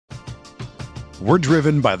We're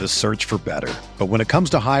driven by the search for better. But when it comes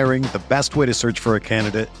to hiring, the best way to search for a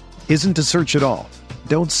candidate isn't to search at all.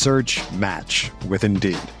 Don't search, match with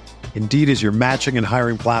Indeed. Indeed is your matching and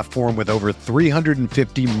hiring platform with over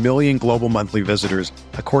 350 million global monthly visitors,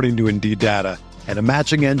 according to Indeed data, and a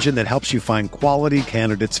matching engine that helps you find quality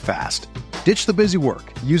candidates fast. Ditch the busy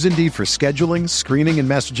work. Use Indeed for scheduling, screening, and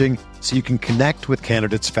messaging so you can connect with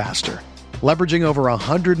candidates faster. Leveraging over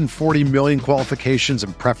 140 million qualifications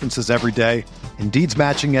and preferences every day, Indeed's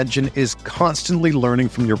matching engine is constantly learning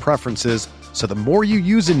from your preferences, so the more you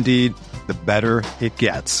use Indeed, the better it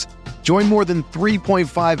gets. Join more than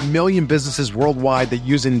 3.5 million businesses worldwide that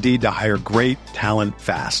use Indeed to hire great talent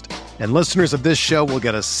fast. And listeners of this show will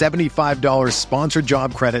get a $75 sponsored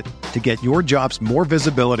job credit to get your jobs more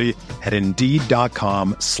visibility at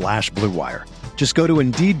Indeed.com/Blue Wire. Just go to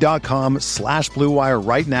Indeed.com/Blue Wire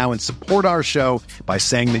right now and support our show by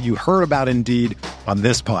saying that you heard about Indeed on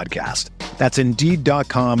this podcast. That's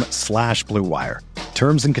Indeed.com/Blue Wire.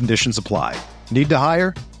 Terms and conditions apply. Need to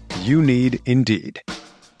hire? You need Indeed.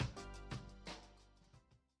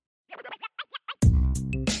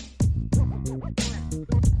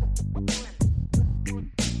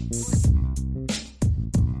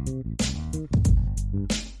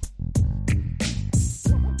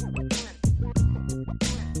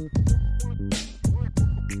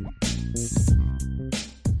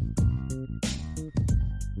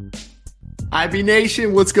 IB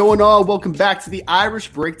Nation, what's going on? Welcome back to the Irish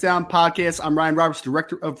Breakdown Podcast. I'm Ryan Roberts,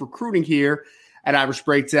 Director of Recruiting here at Irish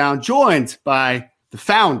Breakdown, joined by the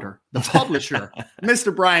founder, the publisher,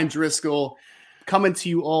 Mr. Brian Driscoll, coming to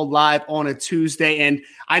you all live on a Tuesday. And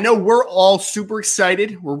I know we're all super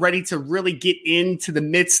excited. We're ready to really get into the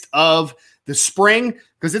midst of the spring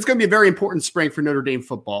because it's going to be a very important spring for Notre Dame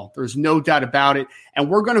football. There's no doubt about it. And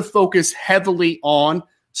we're going to focus heavily on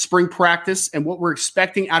spring practice and what we're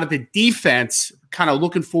expecting out of the defense, kind of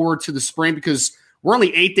looking forward to the spring because we're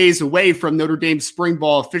only 8 days away from Notre Dame spring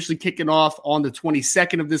ball officially kicking off on the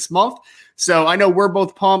 22nd of this month. So I know we're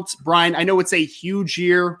both pumped. Brian, I know it's a huge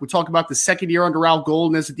year. We talk about the second year under Al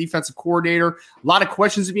Golden as a defensive coordinator. A lot of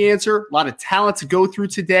questions to be answered, a lot of talent to go through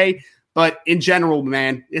today. But in general,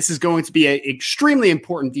 man, this is going to be an extremely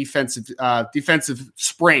important defensive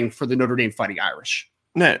spring for the Notre Dame Fighting Irish.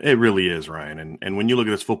 No, it really is, Ryan. And when you look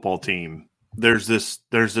at this football team, there's this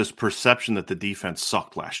perception that the defense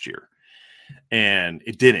sucked last year. And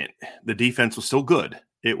it didn't. The defense was still good.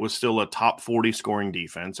 It was still a top 40 scoring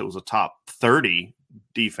defense. It was a top 30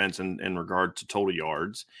 defense in regard to total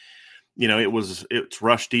yards. You know, its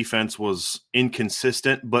rush defense was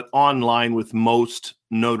inconsistent, but on line with most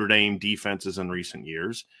Notre Dame defenses in recent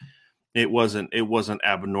years. It wasn't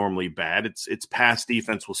abnormally bad. Its pass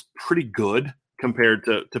defense was pretty good compared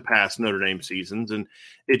to past Notre Dame seasons. And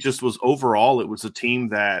it just was overall, it was a team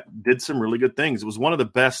that did some really good things. It was one of the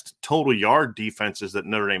best total yard defenses that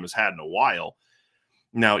Notre Dame has had in a while.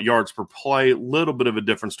 Now, yards per play, a little bit of a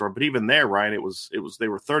different story, but even there, Ryan, they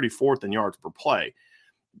were 34th in yards per play.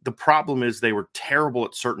 The problem is they were terrible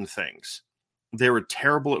at certain things. They were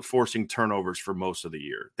terrible at forcing turnovers for most of the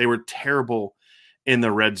year. They were terrible in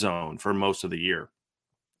the red zone for most of the year.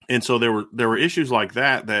 And so there were issues like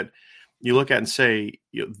that you look at and say,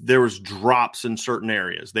 there was drops in certain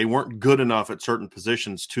areas. They weren't good enough at certain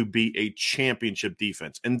positions to be a championship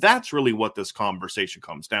defense. And that's really what this conversation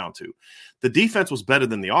comes down to. The defense was better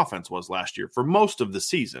than the offense was last year for most of the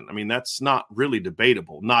season. I mean, that's not really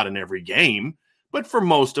debatable, not in every game, but for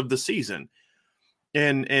most of the season.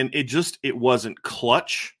 And it wasn't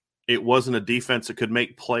clutch. It wasn't a defense that could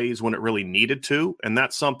make plays when it really needed to. And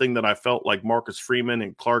that's something that I felt like Marcus Freeman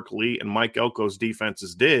and Clark Lee and Mike Elko's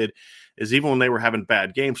defenses did, is even when they were having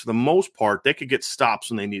bad games, for the most part, they could get stops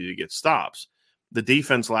when they needed to get stops. The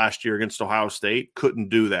defense last year against Ohio State couldn't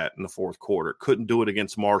do that in the fourth quarter, couldn't do it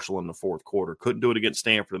against Marshall in the fourth quarter, couldn't do it against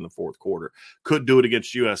Stanford in the fourth quarter, could do it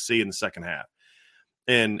against USC in the second half.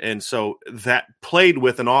 And so that played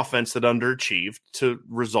with an offense that underachieved to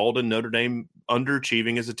result in Notre Dame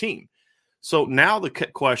underachieving as a team. So now the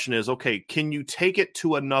question is, okay, can you take it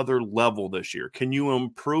to another level this year? Can you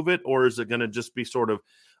improve it, or is it going to just be sort of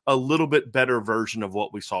a little bit better version of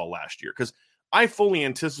what we saw last year? Because I fully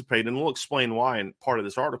anticipate, and we'll explain why in part of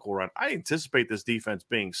this article, Ryan, I anticipate this defense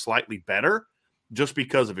being slightly better just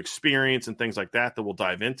because of experience and things like that we'll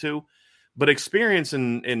dive into. But experience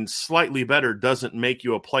and slightly better doesn't make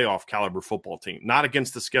you a playoff caliber football team, not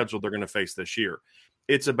against the schedule they're going to face this year.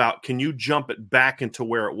 It's about, can you jump it back into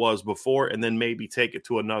where it was before and then maybe take it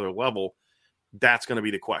to another level? That's going to be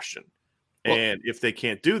the question. Well, and if they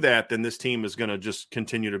can't do that, then this team is going to just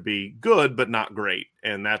continue to be good, but not great.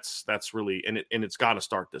 And that's really, and it's got to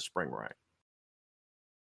start this spring, right?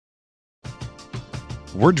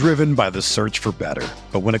 We're driven by the search for better.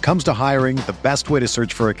 But when it comes to hiring, the best way to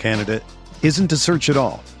search for a candidate isn't to search at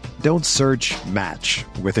all. Don't search, match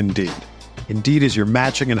with Indeed. Indeed is your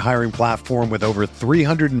matching and hiring platform with over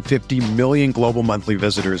 350 million global monthly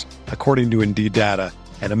visitors, according to Indeed data,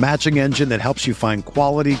 and a matching engine that helps you find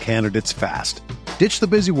quality candidates fast. Ditch the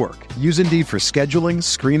busy work. Use Indeed for scheduling,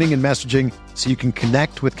 screening, and messaging so you can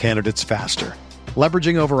connect with candidates faster.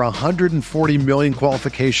 Leveraging over 140 million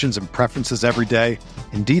qualifications and preferences every day,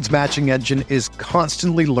 Indeed's matching engine is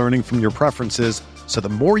constantly learning from your preferences, so the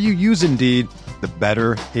more you use Indeed, the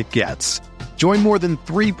better it gets. Join more than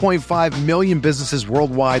 3.5 million businesses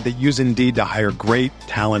worldwide that use Indeed to hire great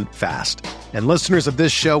talent fast. And listeners of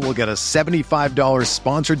this show will get a $75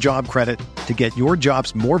 sponsored job credit to get your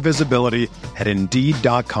jobs more visibility at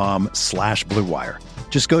Indeed.com/Blue Wire.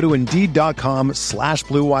 Just go to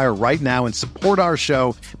Indeed.com/Blue Wire right now and support our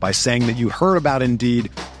show by saying that you heard about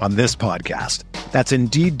Indeed on this podcast. That's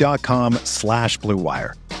Indeed.com/Blue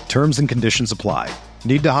Wire. Terms and conditions apply.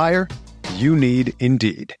 Need to hire? You need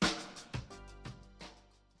Indeed.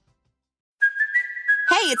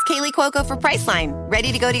 Hey, it's Kaylee Cuoco for Priceline.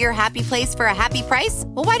 Ready to go to your happy place for a happy price?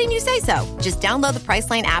 Well, why didn't you say so? Just download the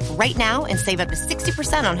Priceline app right now and save up to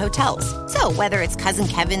 60% on hotels. So whether it's Cousin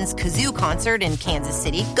Kevin's Kazoo Concert in Kansas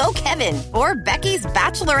City, go Kevin, or Becky's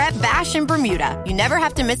Bachelorette Bash in Bermuda, you never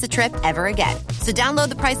have to miss a trip ever again. So download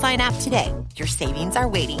the Priceline app today. Your savings are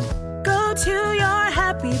waiting. Go to your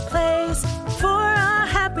happy place for a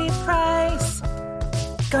happy price.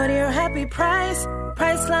 Go to your happy price,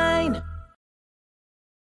 Priceline.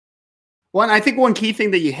 Well, I think one key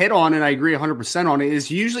thing that you hit on, and I agree 100% on it, is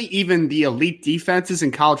usually even the elite defenses in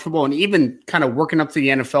college football and even kind of working up to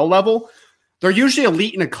the NFL level, they're usually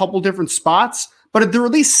elite in a couple different spots, but they're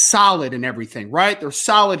at least solid in everything, right? They're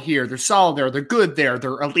solid here, they're solid there, they're good there,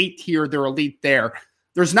 they're elite here, they're elite there.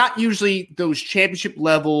 There's not usually those championship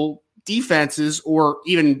level defenses or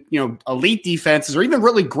even, elite defenses or even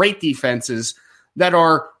really great defenses that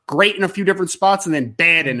are great in a few different spots and then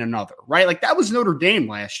bad in another, right? Like that was Notre Dame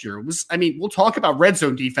last year. We'll talk about red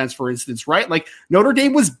zone defense, for instance, right? Like Notre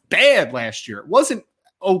Dame was bad last year. It wasn't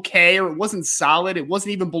okay or it wasn't solid. It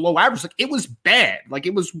wasn't even below average. Like it was bad. Like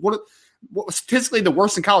it was what was statistically the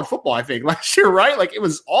worst in college football, I think, last year, right? Like it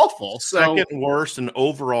was awful. So second worst in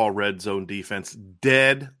overall red zone defense,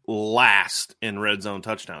 dead last in red zone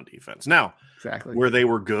touchdown defense. Now, exactly where they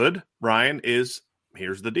were good, Ryan, is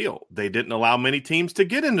here's the deal. They didn't allow many teams to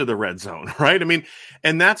get into the red zone, right? I mean,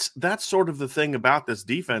 and that's sort of the thing about this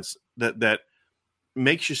defense that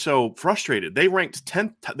makes you so frustrated. They ranked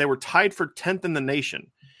 10th. They were tied for 10th in the nation.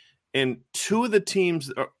 And two of the teams,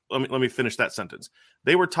 let me finish that sentence.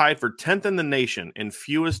 They were tied for 10th in the nation in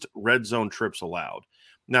fewest red zone trips allowed.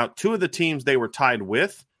 Now, two of the teams they were tied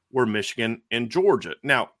with were Michigan and Georgia.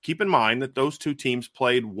 Now, keep in mind that those two teams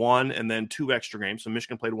played one and then two extra games. So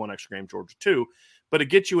Michigan played one extra game, Georgia two. But it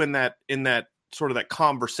gets you in that sort of that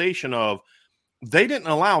conversation of they didn't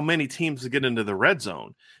allow many teams to get into the red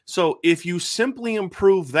zone. So if you simply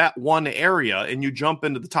improve that one area and you jump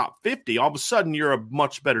into the top 50, all of a sudden you're a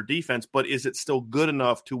much better defense. But is it still good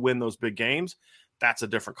enough to win those big games? That's a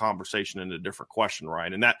different conversation and a different question,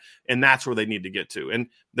 Ryan. And that's where they need to get to. And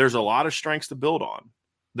there's a lot of strengths to build on.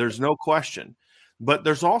 There's no question. But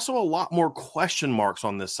there's also a lot more question marks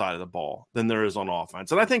on this side of the ball than there is on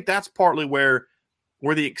offense. And I think that's partly where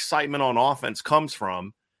the excitement on offense comes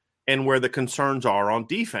from and where the concerns are on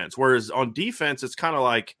defense. Whereas on defense, it's kind of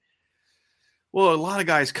like, well, a lot of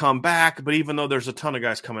guys come back, but even though there's a ton of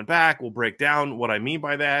guys coming back, we'll break down what I mean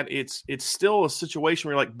by that. It's still a situation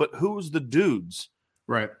where you're like, but who's the dudes?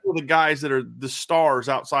 Right. Who are the guys that are the stars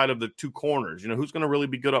outside of the two corners? Who's going to really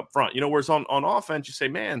be good up front? Whereas on offense, you say,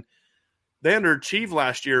 man, they underachieved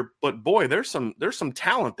last year, but boy, there's some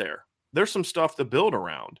talent there. There's some stuff to build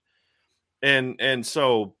around. And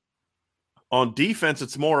so on defense,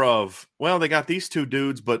 it's more of, well, they got these two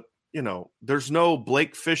dudes, but, there's no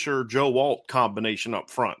Blake Fisher, Joe Walt combination up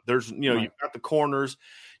front. There's, right. You've got the corners,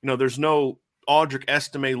 there's no Audric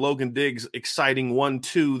Estime, Logan Diggs, exciting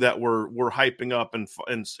 1-2 that we're hyping up and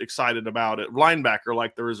excited about it. Linebacker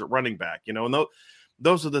like there is at running back, and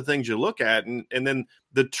those are the things you look at. And then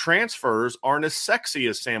the transfers aren't as sexy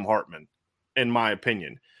as Sam Hartman, in my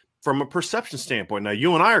opinion. From a perception standpoint. Now,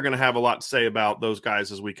 you and I are going to have a lot to say about those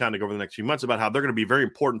guys as we kind of go over the next few months about how they're going to be very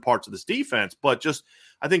important parts of this defense. But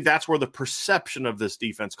I think that's where the perception of this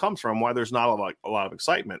defense comes from, why there's not a lot of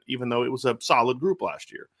excitement, even though it was a solid group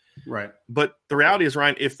last year. Right. But the reality is,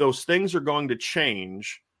 Ryan, if those things are going to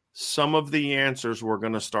change, some of the answers we're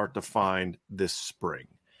going to start to find this spring.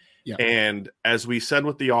 Yeah. And as we said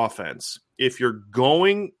with the offense, if you're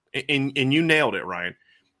going, and you nailed it, Ryan,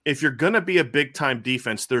 if you're going to be a big-time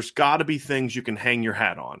defense, there's got to be things you can hang your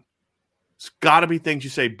hat on. It's got to be things you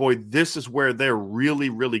say, boy, this is where they're really,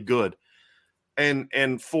 really good. And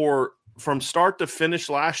from start to finish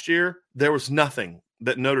last year, there was nothing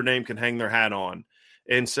that Notre Dame can hang their hat on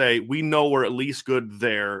and say, we know we're at least good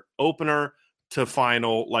there, opener to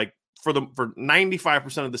final, like for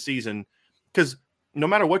 95% of the season. Because no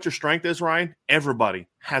matter what your strength is, Ryan, everybody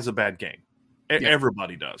has a bad game. Yeah.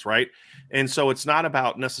 Everybody does, right? And so it's not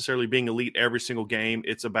about necessarily being elite every single game.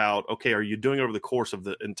 It's about, okay, are you doing it over the course of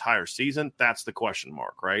the entire season? That's the question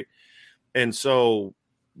mark, right? And so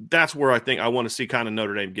that's where I think I want to see kind of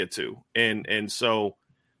Notre Dame get to. And so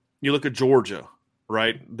you look at Georgia,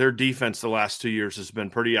 right? Their defense the last 2 years has been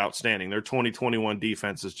pretty outstanding. Their 2021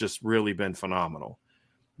 defense has just really been phenomenal.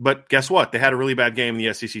 But guess what? They had a really bad game in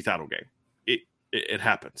the SEC title game. It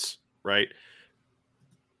happens, right?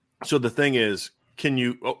 So the thing is, can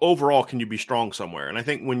you be strong somewhere? And I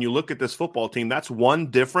think when you look at this football team, that's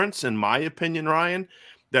one difference, in my opinion, Ryan,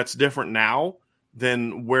 that's different now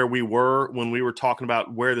than where we were when we were talking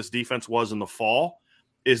about where this defense was in the fall,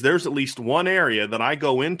 is there's at least one area that I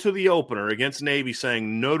go into the opener against Navy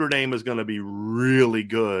saying Notre Dame is going to be really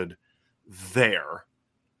good there,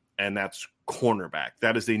 and that's cornerback.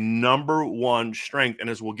 That is the number one strength. And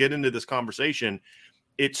as we'll get into this conversation,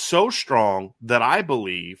 it's so strong that I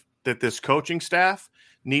believe that this coaching staff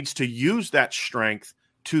needs to use that strength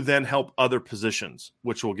to then help other positions,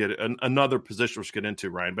 which we'll get another position we'll get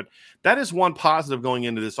into, Ryan. But that is one positive going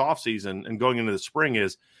into this offseason and going into the spring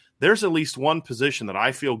is there's at least one position that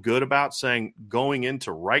I feel good about saying going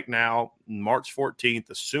into right now, March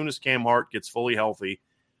 14th, as soon as Cam Hart gets fully healthy,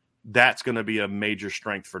 that's going to be a major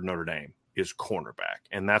strength for Notre Dame is cornerback.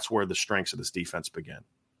 And that's where the strengths of this defense begin.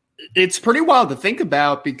 It's pretty wild to think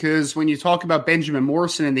about because when you talk about Benjamin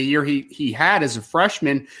Morrison and the year he had as a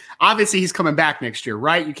freshman, obviously he's coming back next year,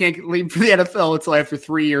 right? You can't leave for the NFL until after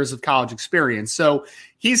 3 years of college experience. So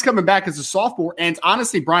he's coming back as a sophomore. And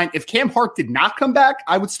honestly, Brian, if Cam Hart did not come back,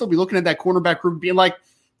 I would still be looking at that cornerback group being like,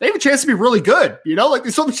 they have a chance to be really good. Like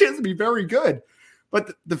they still have a chance to be very good.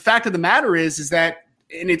 But the fact of the matter is that,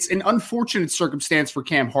 and it's an unfortunate circumstance for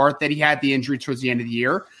Cam Hart that he had the injury towards the end of the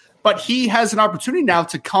year. But he has an opportunity now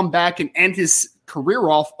to come back and end his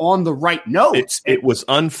career off on the right note. It was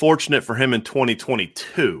unfortunate for him in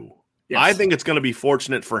 2022. Yes. I think it's going to be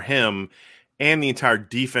fortunate for him and the entire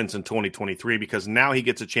defense in 2023 because now he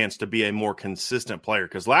gets a chance to be a more consistent player.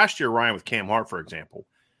 Because last year, Ryan, with Cam Hart, for example,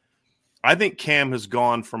 I think Cam has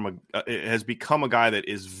gone from has become a guy that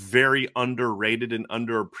is very underrated and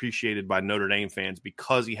underappreciated by Notre Dame fans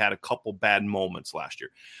because he had a couple bad moments last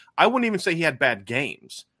year. I wouldn't even say he had bad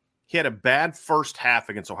games. He had a bad first half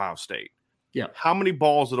against Ohio State. Yeah. How many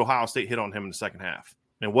balls did Ohio State hit on him in the second half?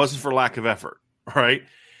 And it wasn't for lack of effort, right?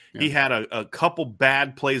 Yeah. He had a couple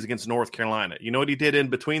bad plays against North Carolina. You know what he did in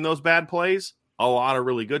between those bad plays? A lot of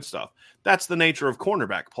really good stuff. That's the nature of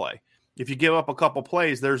cornerback play. If you give up a couple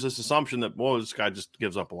plays, there's this assumption that, well, this guy just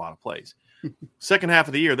gives up a lot of plays. Second half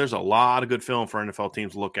of the year, there's a lot of good film for NFL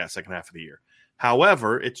teams to look at second half of the year.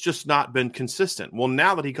 However, it's just not been consistent. Well,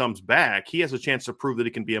 now that he comes back, he has a chance to prove that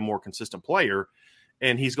he can be a more consistent player,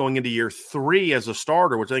 and he's going into year 3 as a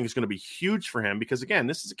starter, which I think is going to be huge for him because, again,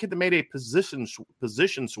 this is a kid that made a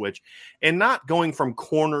position switch and not going from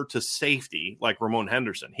corner to safety like Ramon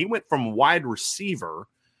Henderson. He went from wide receiver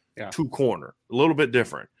to corner, a little bit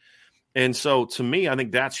different. And so, to me, I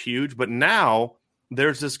think that's huge. But now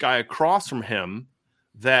there's this guy across from him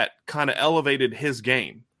that kind of elevated his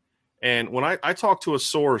game. And when I talked to a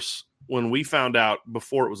source when we found out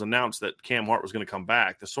before it was announced that Cam Hart was going to come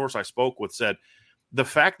back, the source I spoke with said the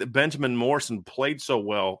fact that Benjamin Morrison played so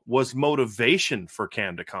well was motivation for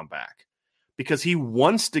Cam to come back because he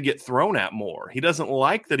wants to get thrown at more. He doesn't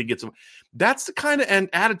like that he gets – that's the kind of an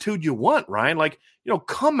attitude you want, Ryan. Like,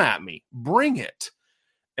 come at me. Bring it.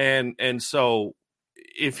 And so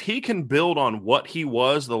if he can build on what he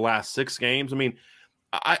was the last 6 games, I mean,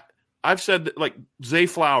 I've said that, like, Zay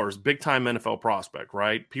Flowers, big-time NFL prospect,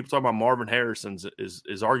 right? People talk about Marvin Harrison is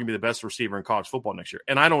arguably the best receiver in college football next year.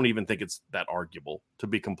 And I don't even think it's that arguable, to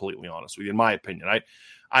be completely honest with you, in my opinion.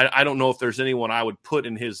 I don't know if there's anyone I would put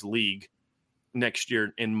in his league next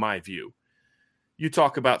year, in my view. You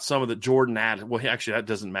talk about some of the Jordan Adams. Well, actually, that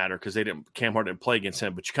doesn't matter because Cam Hart didn't play against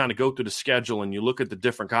him. But you kind of go through the schedule and you look at the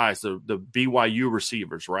different guys, the BYU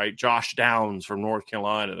receivers, right? Josh Downs from North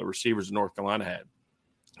Carolina, the receivers in North Carolina had.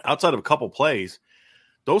 Outside of a couple plays,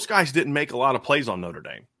 those guys didn't make a lot of plays on Notre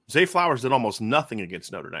Dame. Zay Flowers did almost nothing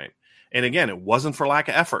against Notre Dame. And again, it wasn't for lack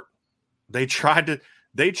of effort. They tried to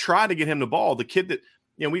get him the ball. The kid that,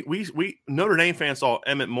 we Notre Dame fans saw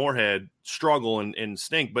Emmett Morehead struggle and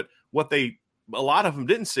stink, but what they a lot of them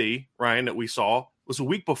didn't see, Ryan, that we saw was a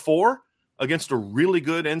week before against a really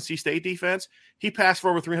good NC State defense. He passed for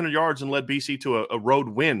over 300 yards and led BC to a road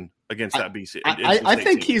win against that BC. I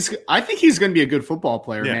think he's going to be a good football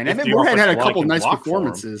player, man. Evan Moorhead had a couple nice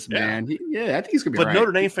performances, man. I think he's going to be. But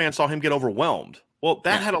Notre Dame fans saw him get overwhelmed. Well,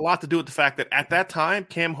 that had a lot to do with the fact that at that time,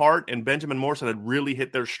 Cam Hart and Benjamin Morrison had really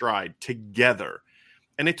hit their stride together,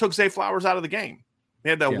 and they took Zay Flowers out of the game. He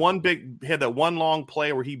had that one long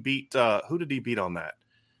play where he beat. Who did he beat on that?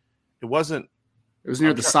 It wasn't. It was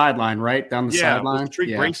near the sideline, right down the sideline.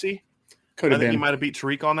 Tariq Bracy. Could have been. He might have beat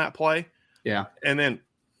Tariq on that play. Yeah, and then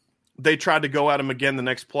they tried to go at him again the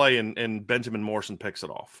next play, and Benjamin Morrison picks it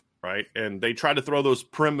off, right? And they tried to throw those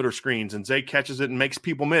perimeter screens, and Zay catches it and makes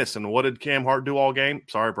people miss. And what did Cam Hart do all game?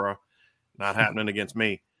 Sorry, bro. Not happening against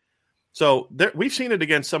me. So we've seen it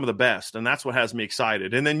against some of the best, and that's what has me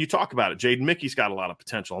excited. And then you talk about it. Jaden Mickey's got a lot of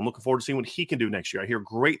potential. I'm looking forward to seeing what he can do next year. I hear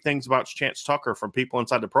great things about Chance Tucker from people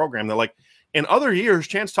inside the program. They're like, in other years,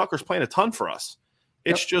 Chance Tucker's playing a ton for us.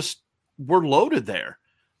 It's just we're loaded there.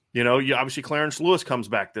 You know, obviously Clarence Lewis comes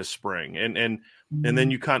back this spring, and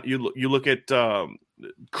then you look at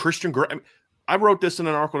Christian Gray. I wrote this in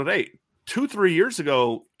an article today. 2-3 years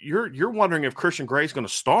ago, you're wondering if Christian Gray is going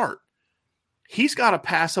to start. He's got to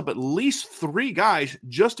pass up at least 3 guys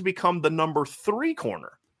just to become the number 3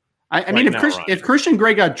 corner. I mean, if Christian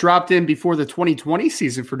Gray got dropped in before the 2020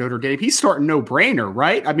 season for Notre Dame, he's starting no brainer,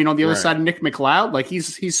 right? I mean, on the other side of Nick McLeod, like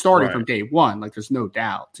he's starting from day one. Like there's no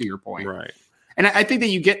doubt, to your point, right? And I think that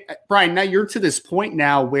you get, Brian, now you're to this point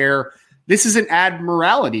now where this is an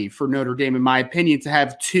admiralty for Notre Dame, in my opinion, to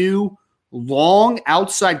have 2 long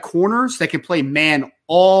outside corners that can play man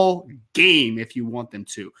all game if you want them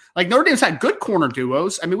to. Like Notre Dame's had good corner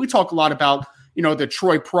duos. I mean, we talk a lot about, the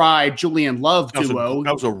Troy Pride, Julian Love duo.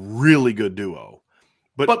 That was a really good duo.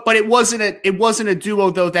 But it wasn't a duo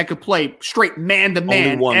though that could play straight man to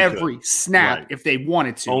man every snap if they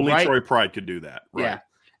wanted to. Only Troy Pride could do that. Right? Yeah.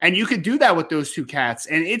 And you could do that with those 2 cats.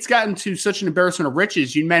 And it's gotten to such an embarrassment of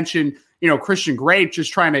riches. You mentioned, Christian Gray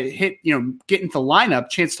just trying to hit, get into the lineup.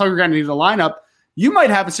 Chance Tucker got into the lineup. You might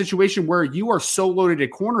have a situation where you are so loaded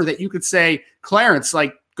at corner that you could say, Clarence,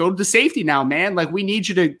 like, go to the safety now, man. Like, we need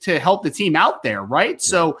you to help the team out there, right? Yeah.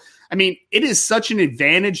 So, I mean, it is such an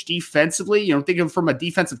advantage defensively. Think of it from a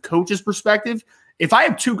defensive coach's perspective. If I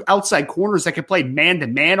have 2 outside corners that can play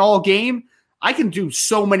man-to-man all game, I can do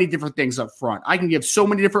so many different things up front. I can give so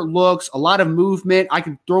many different looks, a lot of movement. I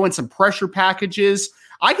can throw in some pressure packages.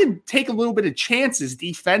 I can take a little bit of chances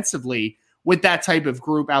defensively with that type of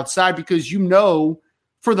group outside because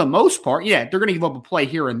for the most part, they're going to give up a play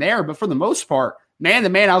here and there, but for the most part,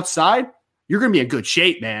 man-to-man outside, you're going to be in good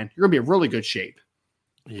shape, man. You're going to be in really good shape.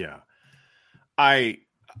 Yeah. I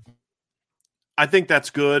think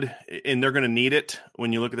that's good, and they're going to need it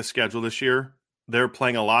when you look at the schedule this year. They're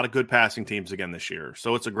playing a lot of good passing teams again this year,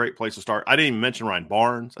 so it's a great place to start. I didn't even mention Ryan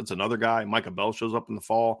Barnes. That's another guy. Micah Bell shows up in the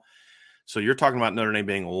fall. So you're talking about Notre Dame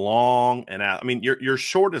being long and out. I mean, your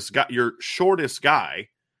shortest guy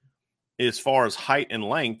as far as height and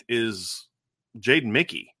length is Jaden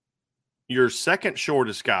Mickey. Your second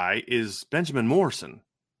shortest guy is Benjamin Morrison,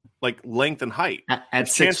 like length and height. At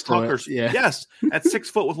 6 foot, yes, at 6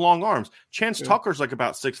 foot with long arms. Chance Tucker's like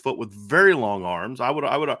about 6 foot with very long arms.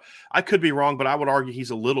 I could be wrong, but I would argue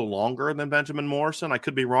he's a little longer than Benjamin Morrison. I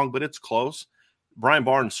could be wrong, but it's close. Brian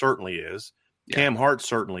Barnes certainly is. Yeah. Cam Hart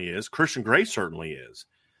certainly is. Christian Gray certainly is.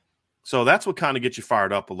 So that's what kind of gets you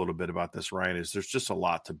fired up a little bit about this, Ryan, is there's just a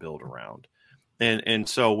lot to build around. And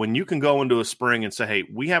so when you can go into a spring and say, hey,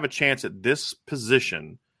 we have a chance at this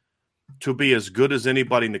position to be as good as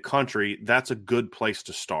anybody in the country, that's a good place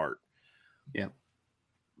to start. Yeah.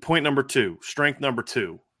 Point number 2, strength number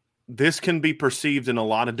 2. This can be perceived in a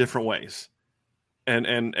lot of different ways. And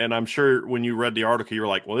I'm sure when you read the article, you were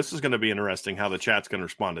like, well, this is going to be interesting how the chat's going to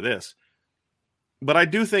respond to this. But I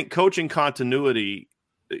do think coaching continuity,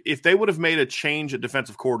 if they would have made a change at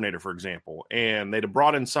defensive coordinator, for example, and they'd have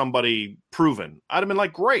brought in somebody proven, I'd have been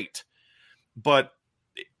like, great. But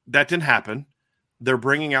that didn't happen. They're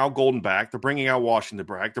bringing Al Golden back. They're bringing Al Washington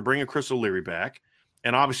back. They're bringing Chris O'Leary back.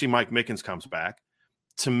 And obviously Mike Mickens comes back.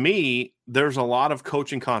 To me, there's a lot of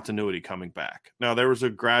coaching continuity coming back. Now, there was a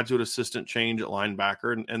graduate assistant change at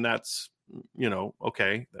linebacker, and that's,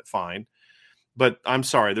 okay, that's fine. But I'm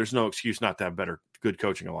sorry, there's no excuse not to have good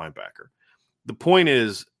coaching at linebacker. The point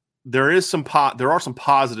is, there are some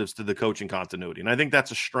positives to the coaching continuity, and I think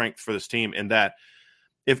that's a strength for this team. In that,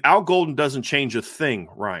 if Al Golden doesn't change a thing,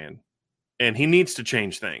 Ryan, and he needs to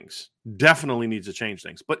change things, definitely needs to change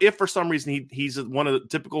things. But if for some reason he's one of the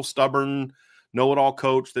typical stubborn, know-it-all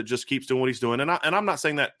coach that just keeps doing what he's doing, and I'm not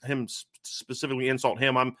saying that him specifically insult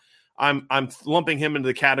him. I'm lumping him into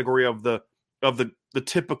the category of the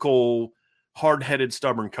typical hard-headed,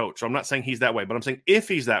 stubborn coach. So I'm not saying he's that way, but I'm saying if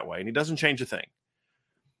he's that way and he doesn't change a thing,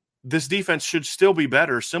 this defense should still be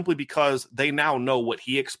better simply because they now know what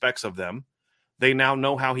he expects of them. They now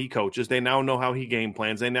know how he coaches. They now know how he game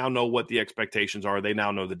plans. They now know what the expectations are. They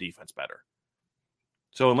now know the defense better.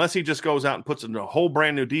 So unless he just goes out and puts a whole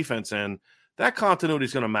brand new defense in, that continuity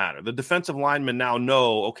is going to matter. The defensive linemen now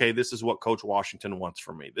know, okay, this is what Coach Washington wants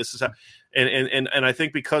from me. This is how, and I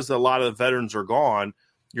think because a lot of the veterans are gone,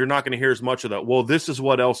 you're not going to hear as much of that. Well, this is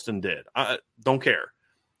what Elston did. I don't care.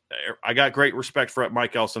 I got great respect for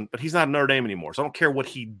Mike Elston, but he's not Notre Dame anymore. So I don't care what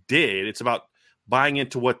he did. It's about buying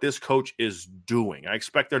into what this coach is doing. I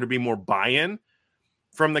expect there to be more buy-in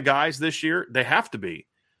from the guys this year. They have to be.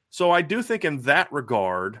 So I do think in that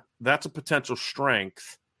regard, that's a potential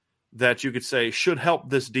strength that you could say should help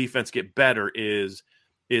this defense get better is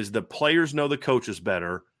the players know the coaches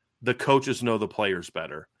better. The coaches know the players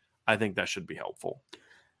better. I think that should be helpful.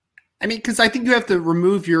 I mean, because I think you have to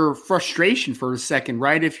remove your frustration for a second,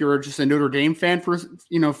 right? If you're just a Notre Dame fan for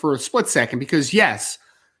a split second, because yes,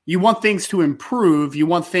 you want things to improve. You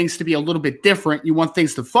want things to be a little bit different. You want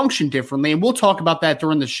things to function differently. And we'll talk about that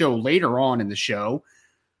during the show later on in the show.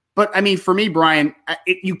 But I mean, for me, Brian,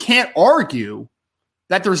 you can't argue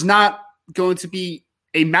that there's not going to be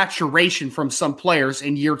a maturation from some players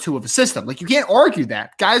in year 2 of a system. Like, you can't argue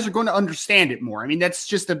that. Guys are going to understand it more. I mean, that's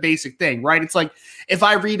just a basic thing, right? It's like if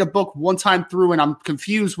I read a book one time through and I'm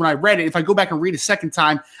confused when I read it, if I go back and read a second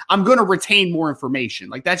time, I'm going to retain more information.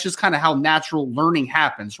 Like, that's just kind of how natural learning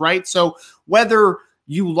happens, right? So whether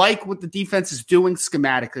you like what the defense is doing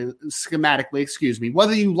schematically,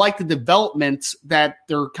 whether you like the development that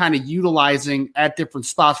they're kind of utilizing at different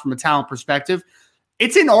spots from a talent perspective,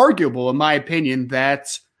 it's inarguable, in my opinion,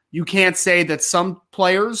 that you can't say that some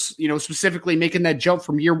players, specifically making that jump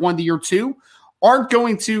from year 1 to year 2, aren't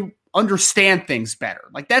going to understand things better.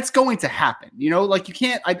 Like, that's going to happen. Like, you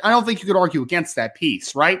can't, I don't think you could argue against that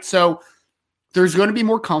piece, right? So there's going to be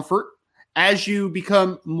more comfort as you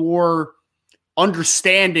become more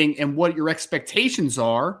understanding and what your expectations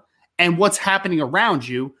are and what's happening around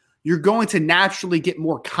you. You're going to naturally get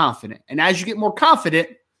more confident. And as you get more confident,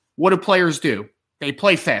 what do players do? They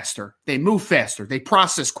play faster. They move faster. They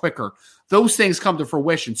process quicker. Those things come to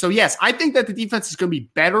fruition. So, yes, I think that the defense is going to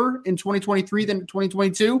be better in 2023 than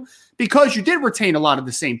 2022 because you did retain a lot of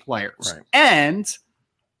the same players. Right. And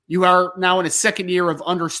you are now in a second year of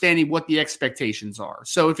understanding what the expectations are.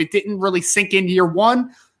 So if it didn't really sink in year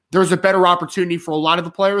 1, there's a better opportunity for a lot of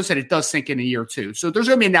the players that it does sink in year 2. So there's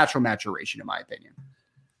going to be a natural maturation, in my opinion.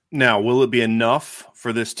 Now, will it be enough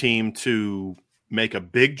for this team to make a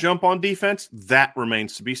big jump on defense? That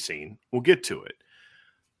remains to be seen. We'll get to it.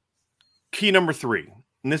 Key number 3,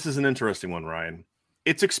 and this is an interesting one, Ryan.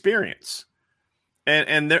 It's experience.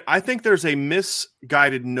 And I think there's a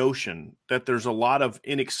misguided notion that there's a lot of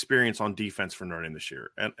inexperience on defense for Notre Dame this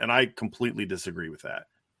year. And I completely disagree with that.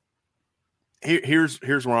 Here's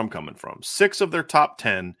where I'm coming from. 6 of their top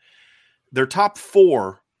 10, their top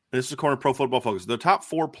 4, this is according to Pro Football Focus, the top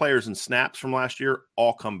 4 players in snaps from last year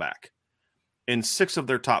all come back. And 6 of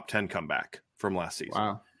their top 10 come back from last season.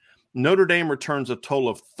 Wow. Notre Dame returns a total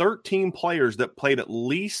of 13 players that played at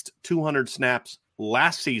least 200 snaps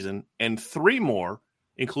last season, and 3 more,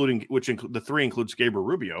 the 3 includes Gabriel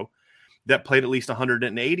Rubio, that played at least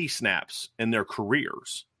 180 snaps in their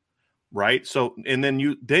careers, right? So, and then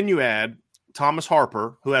you add Thomas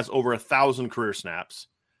Harper, who has over 1,000 career snaps,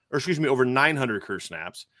 over 900 career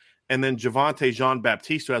snaps, and then Javonte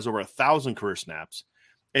Jean-Baptiste, who has over 1,000 career snaps.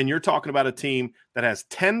 And you're talking about a team that has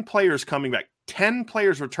 10 players coming back, 10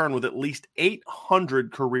 players return with at least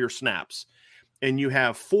 800 career snaps. And you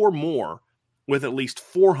have 4 more with at least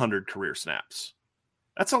 400 career snaps.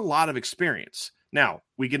 That's a lot of experience. Now,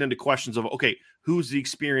 we get into questions of, okay, who's the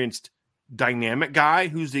experienced dynamic guy?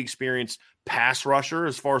 Who's the experienced pass rusher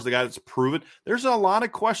as far as the guy that's proven? There's a lot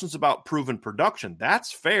of questions about proven production.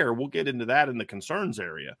 That's fair. We'll get into that in the concerns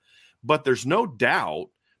area. But there's no doubt,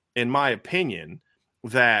 in my opinion,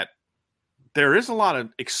 that there is a lot of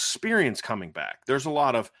experience coming back. There's a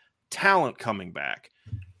lot of talent coming back.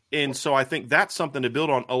 And so I think that's something to build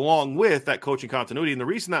on along with that coaching continuity. And the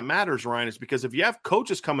reason that matters, Ryan, is because if you have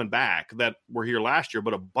coaches coming back that were here last year,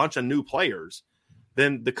 but a bunch of new players,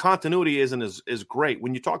 then the continuity isn't as great.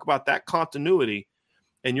 When you talk about that continuity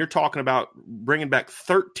and you're talking about bringing back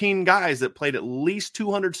 13 guys that played at least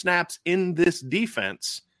 200 snaps in this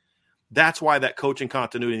defense, that's why that coaching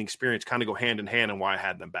continuity and experience kind of go hand in hand and why I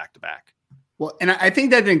had them back to back. Well, and I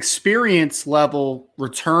think that an experience level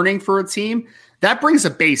returning for a team, that brings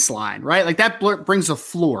a baseline, right? Like that brings a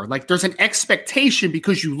floor. Like there's an expectation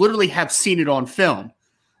because you literally have seen it on film.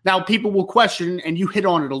 Now people will question, and you hit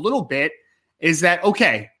on it a little bit, is that,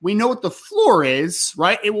 okay, we know what the floor is,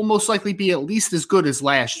 right? It will most likely be at least as good as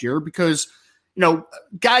last year because,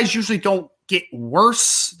 guys usually don't get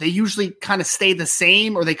worse. They usually kind of stay the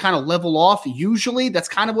same or they kind of level off. Usually that's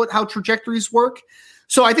kind of how trajectories work.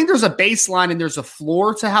 So I think there's a baseline and there's a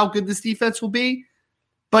floor to how good this defense will be.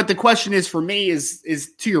 But the question is for me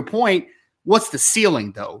is to your point, what's the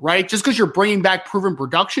ceiling though, right? Just because you're bringing back proven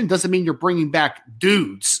production doesn't mean you're bringing back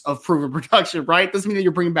dudes of proven production, right? Doesn't mean that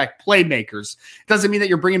you're bringing back playmakers. Doesn't mean that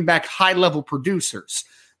you're bringing back high-level producers.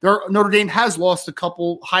 Notre Dame has lost a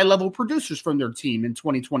couple high-level producers from their team in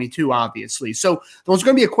 2022, obviously. So there's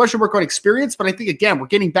going to be a question mark on experience, but I think, again, we're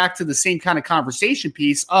getting back to the same kind of conversation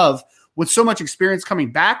piece of with so much experience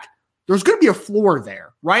coming back, there's going to be a floor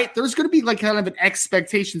there, right? There's going to be like kind of an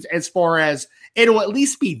expectations as far as it'll at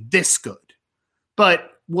least be this good,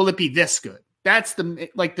 but will it be this good? That's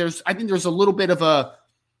I think there's a little bit of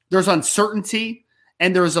there's uncertainty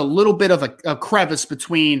and there's a little bit of a crevice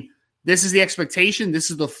between this is the expectation,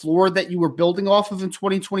 this is the floor that you were building off of in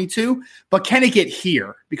 2022, but can it get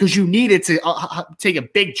here? Because you need it to take a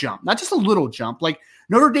big jump, not just a little jump. Like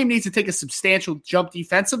Notre Dame needs to take a substantial jump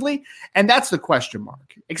defensively, and that's the question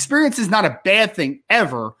mark. Experience is not a bad thing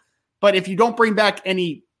ever, but if you don't bring back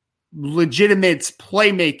any legitimate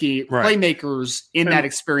playmakers in that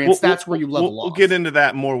experience, that's where you level off. We'll get into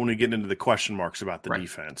that more when we get into the question marks about the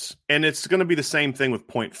defense. And it's going to be the same thing with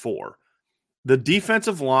point 4. The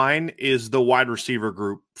defensive line is the wide receiver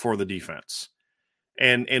group for the defense.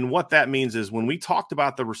 And what that means is when we talked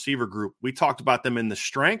about the receiver group, we talked about them in the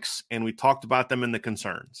strengths and we talked about them in the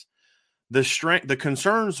concerns. The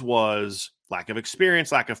concerns was lack of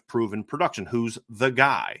experience, lack of proven production. Who's the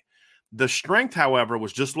guy? The strength, however,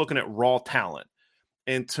 was just looking at raw talent.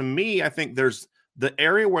 And to me, I think there's the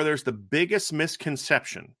area where there's the biggest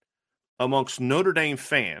misconception amongst Notre Dame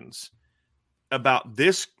fans about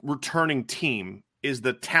this returning team is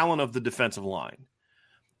the talent of the defensive line.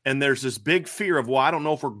 And there's this big fear of, well, I don't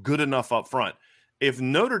know if we're good enough up front. If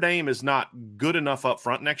Notre Dame is not good enough up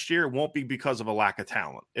front next year, it won't be because of a lack of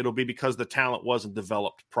talent. It'll be because the talent wasn't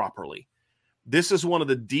developed properly. This is one of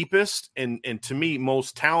the deepest and to me,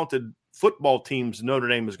 most talented football teams Notre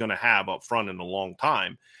Dame is going to have up front in a long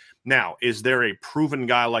time. Now, is there a proven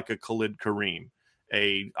guy like a Khalid Kareem,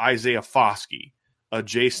 a Isaiah Foskey, a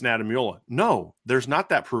Jason Adamiola? No, there's not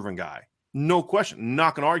that proven guy. No question.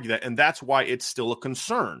 Not going to argue that. And that's why it's still a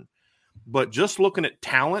concern. But just looking at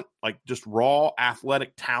talent, like just raw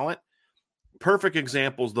athletic talent, perfect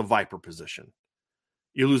example is the Viper position.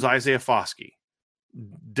 You lose Isaiah Foskey.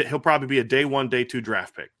 He'll probably be a day 1, day 2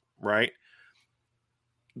 draft pick, right?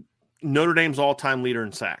 Notre Dame's all-time leader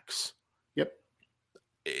in sacks. Yep.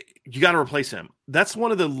 You got to replace him. That's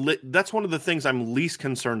one of the things I'm least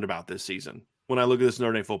concerned about this season when I look at this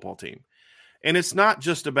Notre Dame football team. And it's not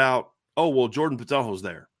just about, oh, well, Jordan Patelho's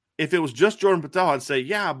there. If it was just Jordan Patel, I'd say,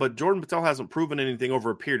 yeah, but Jordan Patel hasn't proven anything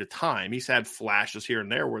over a period of time. He's had flashes here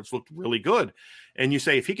and there where it's looked really good. And you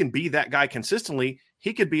say, if he can be that guy consistently,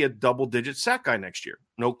 he could be a double-digit sack guy next year.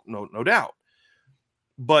 No doubt.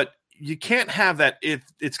 But you can't have that if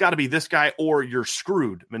it's got to be this guy or you're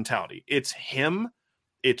screwed mentality. It's him.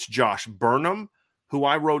 It's Josh Burnham, who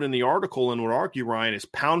I wrote in the article and would argue, Ryan, is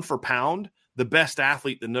pound for pound the best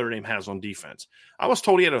athlete that Notre Dame has on defense. I was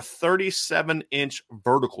told he had a 37-inch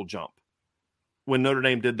vertical jump when Notre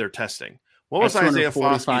Dame did their testing. What was Isaiah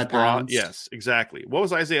Foskey's broad? Yes, exactly. What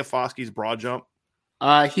was Isaiah Foskey's broad jump?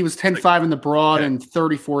 He was 10.5 in the broad and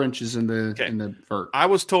 34 inches in the vert. I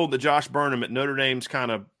was told that Josh Burnham at Notre Dame's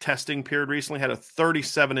kind of testing period recently had a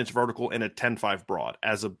 37-inch vertical and a 10.5 broad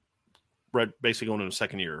as a basically going into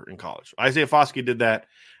second year in college. Isaiah Foskey did that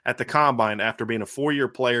at the Combine after being a 4-year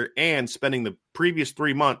player and spending the previous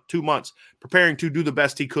 2 months preparing to do the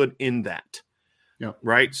best he could in that. Yeah.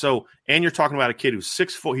 Right. So, and you're talking about a kid who's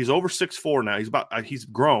 6'4". He's over 6'4" now. He's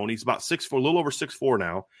grown. He's about 6'4", a little over 6'4"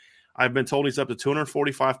 now. I've been told he's up to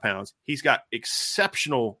 245 pounds. He's got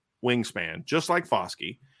exceptional wingspan, just like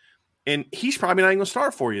Foskey. And he's probably not even going to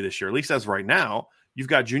start for you this year, at least as of right now. You've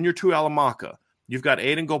got Junior Tuihalamaka. You've got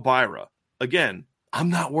Aiden Gobira. Again, I'm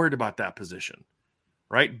not worried about that position,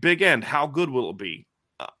 right? Big end, how good will it be?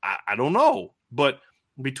 I don't know. But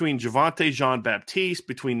between Javonte Jean-Baptiste,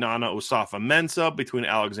 between Nana Osafa-Mensah, between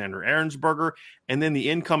Alexander Ahrensberger, and then the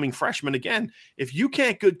incoming freshman, again, if you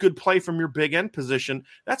can't get good play from your big end position,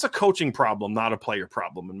 that's a coaching problem, not a player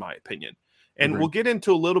problem, in my opinion. And we'll get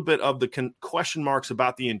into a little bit of the question marks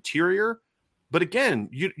about the interior But again,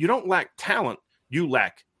 you don't lack talent. You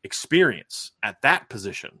lack experience at that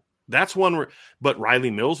position. That's one where, but Riley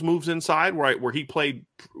Mills moves inside, right, where he played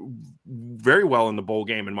very well in the bowl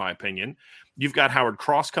game, in my opinion. You've got Howard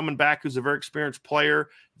Cross coming back, who's a very experienced player.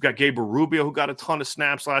 You've got Gabriel Rubio, who got a ton of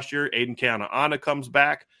snaps last year. Aiden Keanaaina comes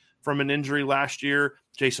back from an injury last year.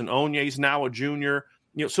 Jason Onye's now a junior.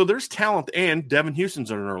 So there's talent, and Devin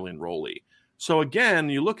Houston's an early enrollee. So again,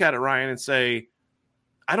 you look at it, Ryan, and say,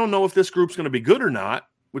 I don't know if this group's going to be good or not,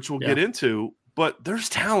 which we'll get into, but there's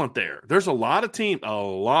talent there. There's a lot of teams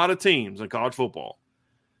in college football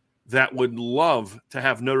that would love to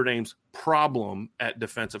have Notre Dame's problem at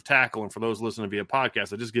defensive tackle. And for those listening via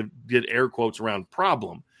podcast, I just did air quotes around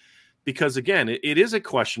problem because, again, it is a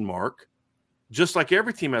question mark, just like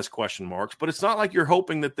every team has question marks, but it's not like you're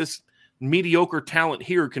hoping that this mediocre talent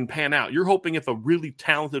here can pan out. You're hoping if a really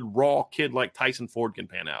talented, raw kid like Tyson Ford can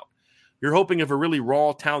pan out. You're hoping if a really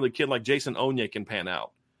raw, talented kid like Jason Onye can pan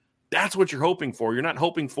out. That's what you're hoping for. You're not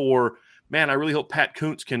hoping for, man, I really hope Pat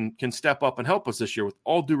Kuntz can step up and help us this year, with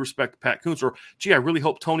all due respect to Pat Kuntz. Or, gee, I really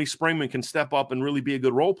hope Tony Springman can step up and really be a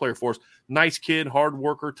good role player for us. Nice kid, hard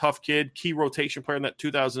worker, tough kid, key rotation player in that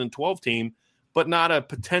 2012 team, but not a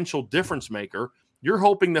potential difference maker. You're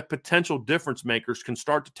hoping that potential difference makers can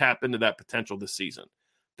start to tap into that potential this season.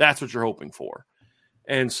 That's what you're hoping for.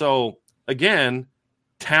 And so, again,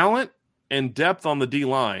 talent and depth on the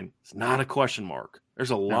D-line is not a question mark.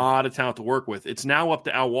 There's a lot of talent to work with. It's now up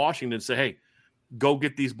to Al Washington to say, hey, go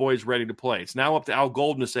get these boys ready to play. It's now up to Al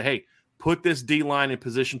Golden to say, hey, put this D-line in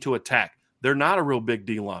position to attack. They're not a real big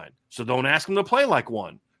D-line, so don't ask them to play like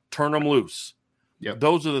one. Turn them loose. Yep.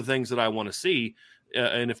 Those are the things that I want to see.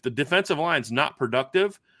 And if the defensive line's not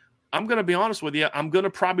productive, I'm going to be honest with you, I'm going to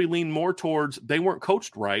probably lean more towards they weren't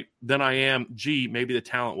coached right than I am, gee, maybe the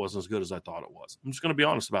talent wasn't as good as I thought it was. I'm just going to be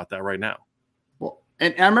honest about that right now. Well,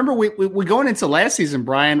 and I remember we going into last season,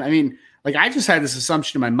 Brian, I mean, like I just had this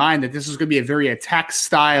assumption in my mind that this was going to be a very attack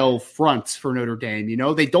style front for Notre Dame. You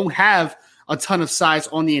know, they don't have a ton of size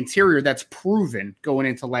on the interior that's proven going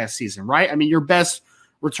into last season, right? I mean, your best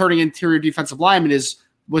returning interior defensive lineman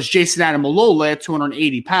was Jason Adamalola at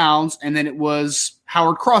 280 pounds, and then it was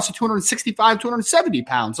Howard Cross at 265, 270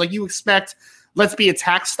 pounds. Like you expect, let's be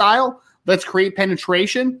attack style, let's create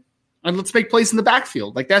penetration, and let's make plays in the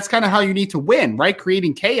backfield. Like that's kind of how you need to win, right?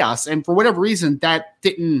 Creating chaos. And for whatever reason, that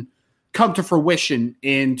didn't come to fruition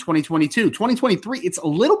in 2022. 2023, it's a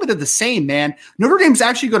little bit of the same, man. Notre Dame's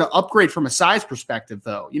actually going to upgrade from a size perspective,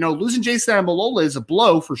 though. You know, losing Jason Adamalola is a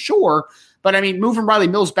blow for sure. But, I mean, moving Riley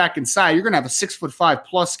Mills back inside, you're going to have a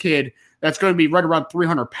 6'5" kid that's going to be right around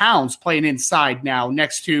 300 pounds playing inside now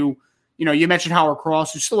next to, you know, you mentioned Howard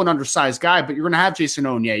Cross, who's still an undersized guy, but you're going to have Jason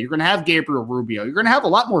Onye. You're going to have Gabriel Rubio. You're going to have a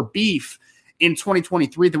lot more beef in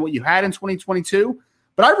 2023 than what you had in 2022.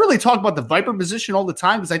 But I really talk about the Viper position all the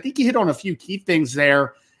time because I think you hit on a few key things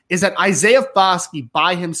there, is that Isaiah Foskey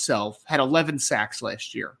by himself had 11 sacks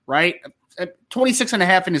last year, right? At 26 and a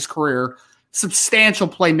half in his career. Substantial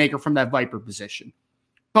playmaker from that Viper position.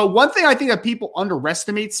 But one thing I think that people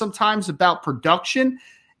underestimate sometimes about production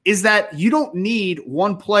is that you don't need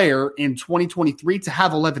one player in 2023 to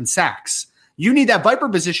have 11 sacks. You need that Viper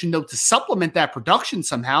position, though, to supplement that production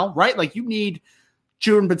somehow, right? Like you need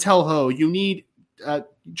Jordan Botelho, you need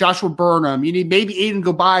Joshua Burnham, you need maybe Aiden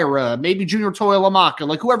Gobira, maybe Junior Toilamaka,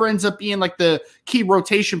 like whoever ends up being like the key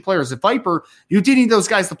rotation players at Viper. You do need those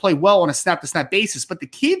guys to play well on a snap-to-snap basis. But the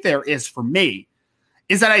key there is, for me,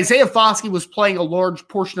 is that Isaiah Foskey was playing a large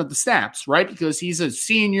portion of the snaps, right? Because he's a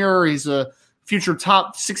senior, he's a future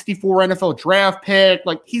top 64 NFL draft pick.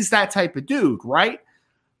 Like he's that type of dude, right?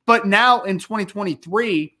 But now in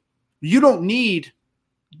 2023, you don't need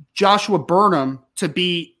Joshua Burnham to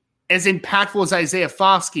be as impactful as Isaiah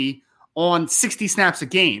Foskey on 60 snaps a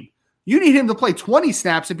game. You need him to play 20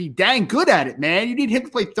 snaps and be dang good at it, man. You need him to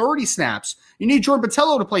play 30 snaps. You need Jordan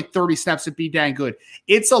Botelho to play 30 snaps and be dang good.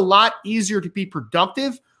 It's a lot easier to be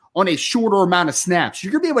productive on a shorter amount of snaps.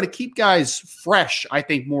 You're going to be able to keep guys fresh, I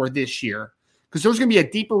think, more this year because there's going to be a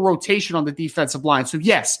deeper rotation on the defensive line. So,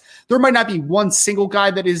 yes, there might not be one single guy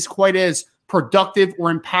that is quite as productive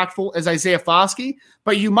or impactful as Isaiah Foskey,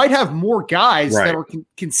 but you might have more guys that are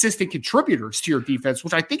consistent contributors to your defense,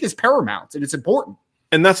 which I think is paramount and it's important.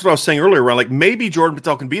 And that's what I was saying earlier, where like maybe Jordan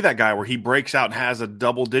Botelho can be that guy where he breaks out and has a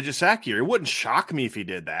double-digit sack year. It wouldn't shock me if he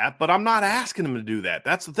did that, but I'm not asking him to do that.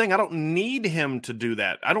 That's the thing. I don't need him to do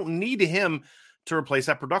that. I don't need him to replace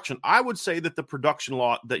that production. I would say that the production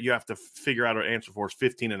law that you have to figure out or answer for is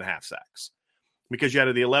 15 and a half sacks. Because you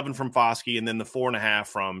had the 11 from Foskey and then the 4.5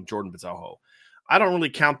 from Jordan Botelho. I don't really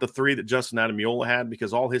count the 3 that Justin Adamiola had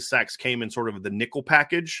because all his sacks came in sort of the nickel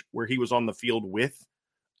package where he was on the field with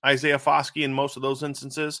Isaiah Foskey in most of those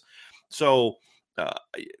instances. So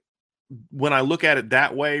when I look at it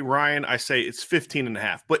that way, Ryan, I say it's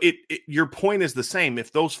 15.5. But your point is the same.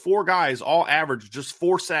 If those four guys all average just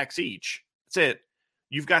 4 sacks each, that's it.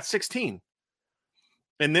 You've got 16.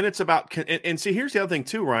 And then it's about and see, here's the other thing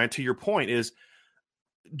too, Ryan, to your point is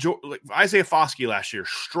Isaiah Foskey last year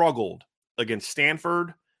struggled against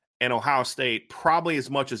Stanford and Ohio State probably as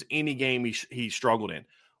much as any game he struggled in.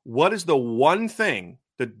 What is the one thing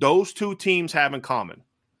that those two teams have in common?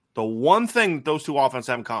 The one thing that those two offenses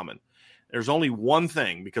have in common. There's only one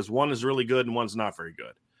thing, because one is really good and one's not very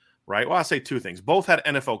good, right? Well, I say two things. Both had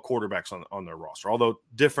NFL quarterbacks on their roster, although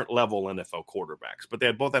different level NFL quarterbacks, but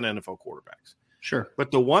they both had NFL quarterbacks. Sure.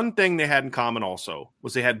 But the one thing they had in common also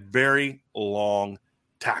was they had very long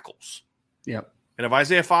tackles. Yep. And if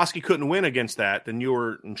Isaiah Foskey couldn't win against that, then you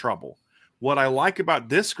were in trouble. What I like about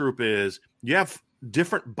this group is you have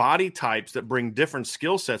different body types that bring different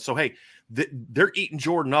skill sets. So, hey, they're eating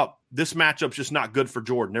Jordan up. This matchup's just not good for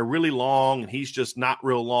Jordan. They're really long, and he's just not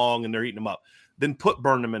real long, and they're eating him up. Then put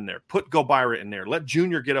Burnham in there. Put Gobira in there. Let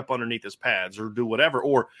Junior get up underneath his pads or do whatever.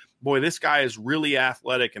 Or, boy, this guy is really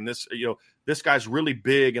athletic, and this guy's really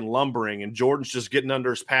big and lumbering, and Jordan's just getting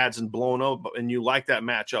under his pads and blowing up, and you like that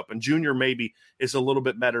matchup. And Junior maybe is a little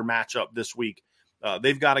bit better matchup this week.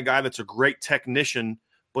 They've got a guy that's a great technician,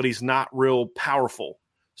 but he's not real powerful.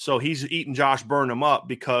 So he's eating Josh Burnham up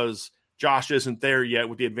because Josh isn't there yet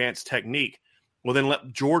with the advanced technique. Well, then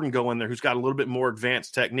let Jordan go in there, who's got a little bit more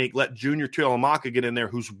advanced technique. Let Junior Tuihalamaka get in there,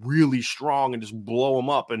 who's really strong, and just blow him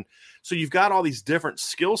up. And so you've got all these different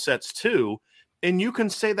skill sets too, and you can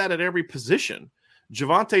say that at every position.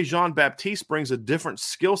 Javonte Jean-Baptiste brings a different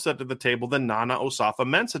skill set to the table than Nana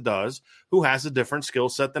Osafo-Mensah does, who has a different skill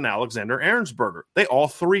set than Alexander Ahrensberger. They all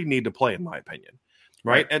three need to play, in my opinion.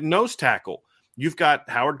 Right? At nose tackle, you've got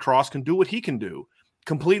Howard Cross can do what he can do.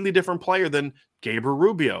 Completely different player than Gabriel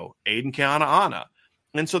Rubio, Aiden Keanaaina.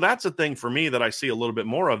 And so that's a thing for me that I see a little bit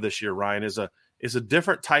more of this year, Ryan, is a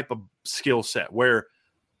different type of skill set where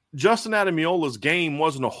Justin Ademiola's game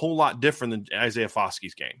wasn't a whole lot different than Isaiah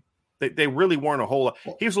Foskey's game. They really weren't a whole lot.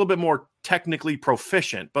 He was a little bit more technically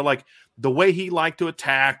proficient, but like the way he liked to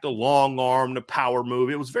attack, the long arm, the power move,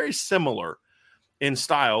 it was very similar in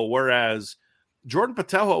style, whereas Jordan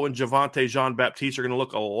Patejo and Javonte Jean-Baptiste are going to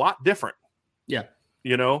look a lot different. Yeah.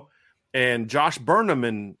 And Josh Burnham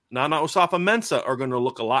and Nana Osafo-Mensah are going to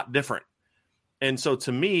look a lot different. And so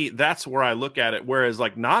to me, that's where I look at it. Whereas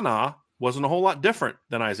like Nana wasn't a whole lot different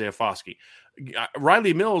than Isaiah Foskey.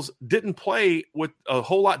 Riley Mills didn't play with a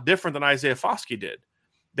whole lot different than Isaiah Foskey did.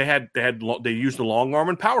 They used the long arm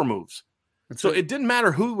and power moves. So it didn't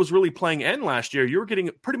matter who was really playing end last year. You were getting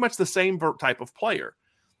pretty much the same type of player.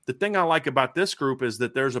 The thing I like about this group is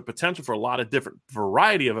that there's a potential for a lot of different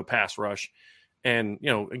variety of a pass rush. And,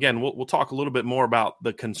 again, we'll talk a little bit more about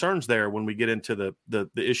the concerns there when we get into the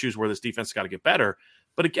issues where this defense has got to get better.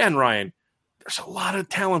 But again, Ryan, there's a lot of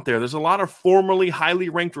talent there. There's a lot of formerly highly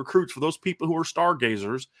ranked recruits for those people who are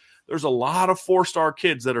stargazers. There's a lot of 4-star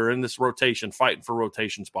kids that are in this rotation fighting for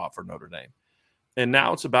rotation spot for Notre Dame. And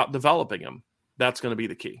now it's about developing them. That's going to be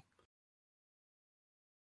the key.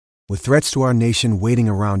 With threats to our nation waiting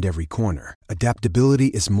around every corner, adaptability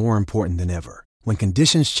is more important than ever. When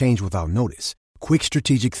conditions change without notice, quick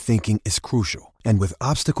strategic thinking is crucial. And with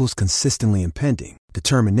obstacles consistently impending,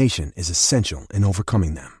 determination is essential in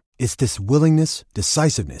overcoming them. It's this willingness,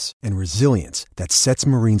 decisiveness, and resilience that sets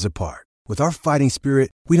Marines apart. With our fighting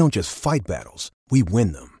spirit, we don't just fight battles, we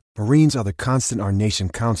win them. Marines are the constant our nation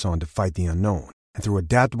counts on to fight the unknown. And through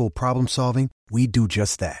adaptable problem solving, we do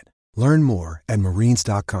just that. Learn more at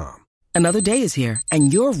marines.com. Another day is here,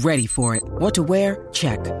 and you're ready for it. What to wear?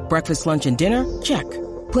 Check. Breakfast, lunch, and dinner? Check.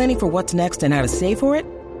 Planning for what's next and how to save for it?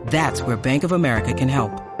 That's where Bank of America can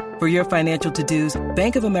help. For your financial to-dos,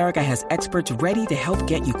 Bank of America has experts ready to help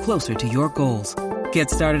get you closer to your goals. Get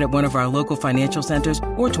started at one of our local financial centers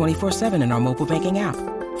or 24/7 in our mobile banking app.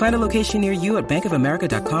 Find a location near you at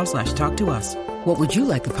bankofamerica.com/talktous. What would you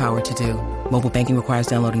like the power to do? Mobile banking requires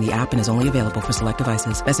downloading the app and is only available for select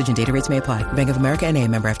devices. Message and data rates may apply. Bank of America NA,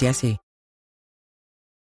 member FDIC.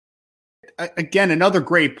 Again, another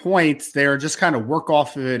great point there, just kind of work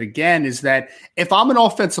off of it again, is that if I'm an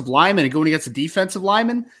offensive lineman and going against a defensive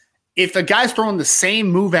lineman, if the guy's throwing the same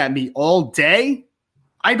move at me all day,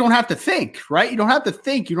 I don't have to think, right? You don't have to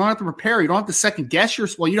think. You don't have to prepare. You don't have to second guess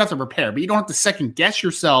yourself. Well, you don't have to prepare, but you don't have to second guess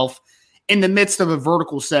yourself in the midst of a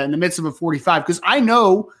vertical set, in the midst of a 45, because I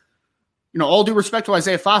know, all due respect to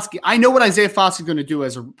Isaiah Foskey, I know what Isaiah Foskey is going to do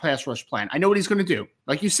as a pass rush plan. I know what he's going to do.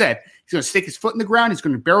 Like you said, he's going to stick his foot in the ground. He's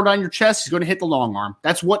going to barrel down your chest. He's going to hit the long arm.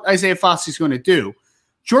 That's what Isaiah Foskey is going to do.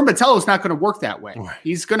 Jordan Botelho is not going to work that way. Right.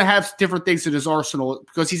 He's going to have different things in his arsenal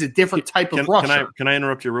because he's a different type of rusher. Can I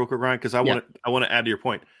interrupt you real quick, Ryan? Because I want to add to your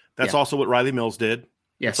point. That's also what Riley Mills did.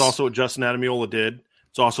 Yes. It's also what Justin Adamiola did.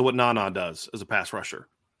 It's also what Nana does as a pass rusher.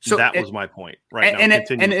 So that was my point. Right now,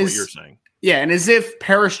 continue with what you're saying. Yeah, and as if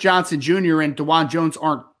Paris Johnson Jr. and DeJuan Jones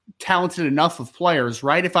aren't talented enough of players,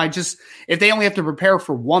 right? If they only have to prepare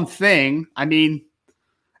for one thing, I mean,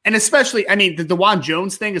 and especially, I mean, the DeJuan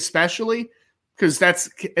Jones thing, especially because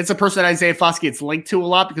it's a person that Isaiah Foskey gets linked to a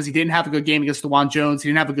lot because he didn't have a good game against DeJuan Jones. He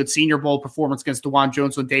didn't have a good Senior Bowl performance against DeJuan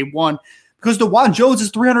Jones on day one because DeJuan Jones is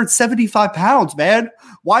 375 pounds, man.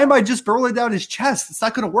 Why am I just barreling down his chest? It's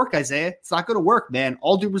not going to work, Isaiah. It's not going to work, man.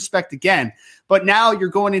 All due respect again. But now you're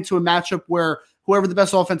going into a matchup where whoever the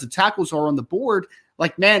best offensive tackles are on the board,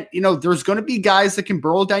 like, man, there's going to be guys that can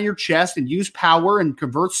burrow down your chest and use power and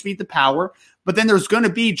convert speed to power. But then there's going to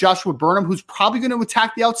be Joshua Burnham, who's probably going to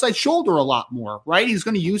attack the outside shoulder a lot more, right? He's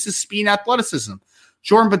going to use his speed and athleticism.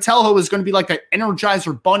 Jordan Botelho is going to be like an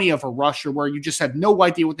Energizer bunny of a rusher where you just have no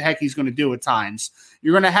idea what the heck he's going to do at times.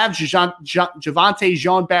 You're going to have Javonte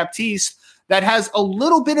Jean-Baptiste that has a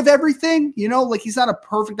little bit of everything, like he's not a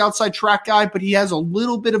perfect outside track guy, but he has a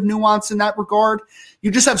little bit of nuance in that regard. You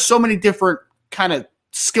just have so many different kind of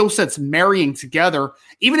skill sets marrying together,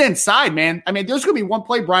 even inside, man. I mean, there's going to be one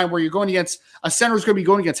play, Brian, where you're going against a center is going to be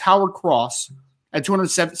going against Howard Cross at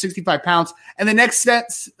 265 pounds. And the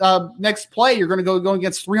next play, you're going to go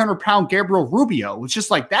against 300-pound Gabriel Rubio. It's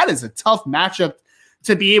just like that is a tough matchup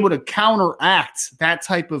to be able to counteract that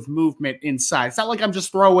type of movement inside. It's not like I'm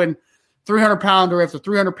just throwing 300-pounder after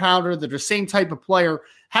 300-pounder. They're the same type of player.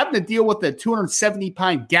 Having to deal with the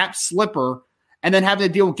 270-pound gap slipper and then having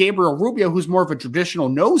to deal with Gabriel Rubio, who's more of a traditional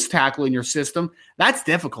nose tackle in your system, that's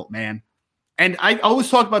difficult, man. And I always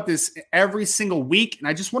talk about this every single week, and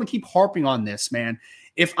I just want to keep harping on this, man.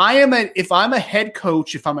 If I'm a head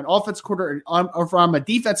coach, if I'm an offense coordinator, or if I'm a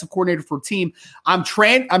defensive coordinator for a team, I'm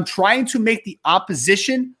trying to make the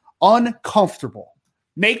opposition uncomfortable.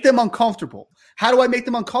 Make them uncomfortable. How do I make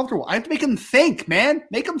them uncomfortable? I have to make them think, man.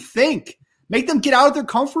 Make them think. Make them get out of their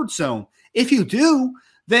comfort zone. If you do,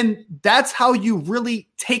 then that's how you really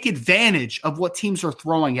take advantage of what teams are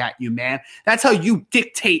throwing at you, man. That's how you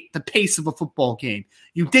dictate the pace of a football game.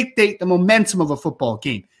 You dictate the momentum of a football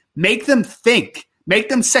game. Make them think. Make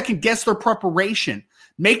them second-guess their preparation.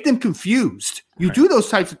 Make them confused. You do those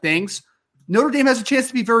types of things, Notre Dame has a chance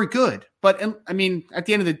to be very good. But, I mean, at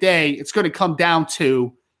the end of the day, it's going to come down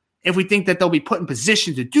to if we think that they'll be put in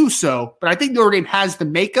position to do so. But I think Notre Dame has the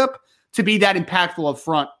makeup to be that impactful up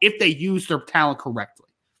front if they use their talent correctly.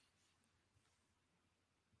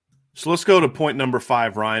 So let's go to point number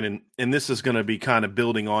 5, Ryan, and this is going to be kind of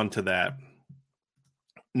building on to that.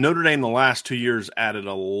 Notre Dame the last 2 years added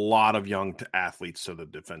a lot of young athletes to the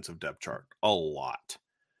defensive depth chart, a lot.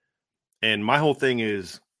 And my whole thing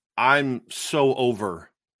is I'm so over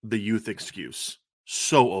the youth excuse,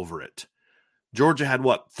 so over it. Georgia had,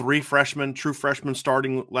 3 freshmen, true freshmen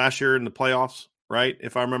starting last year in the playoffs, right,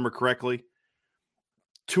 if I remember correctly?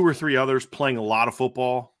 2 or 3 others playing a lot of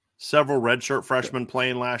football. Several redshirt freshmen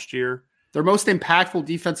playing last year. Their most impactful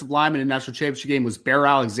defensive lineman in the national championship game was Bear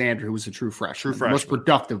Alexander, who was a true freshman. The most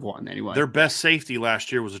productive one, anyway. Their best safety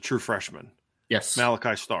last year was a true freshman. Yes.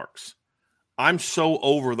 Malachi Starks. I'm so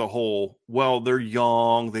over the whole, they're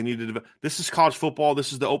young. They need to develop. This is college football.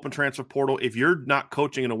 This is the open transfer portal. If you're not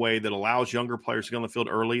coaching in a way that allows younger players to get on the field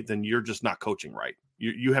early, then you're just not coaching right.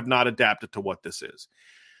 You have not adapted to what this is.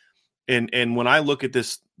 And when I look at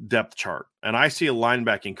this depth chart and I see a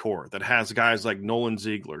linebacking core that has guys like Nolan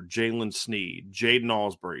Ziegler, Jalen Sneed, Jaden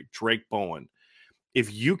Alsbury, Drake Bowen,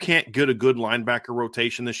 if you can't get a good linebacker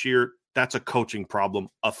rotation this year, that's a coaching problem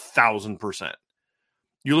 1,000%.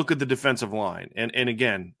 You look at the defensive line, and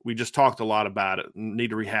again, we just talked a lot about it, need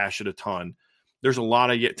to rehash it a ton. There's a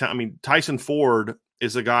lot of Tyson Ford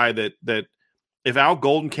is a guy that if Al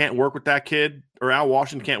Golden can't work with that kid or Al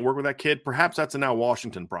Washington can't work with that kid, perhaps that's an Al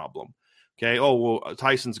Washington problem. Okay.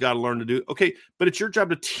 Tyson's got to learn to do. Okay. But it's your job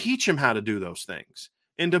to teach him how to do those things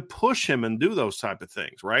and to push him and do those type of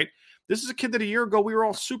things. Right. This is a kid that a year ago, we were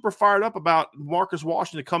all super fired up about Marcus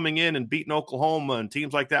Washington coming in and beating Oklahoma and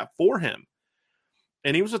teams like that for him.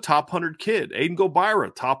 And he was a top 100 kid. Aiden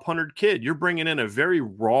Gobira, top 100 kid. You're bringing in a very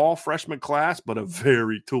raw freshman class, but a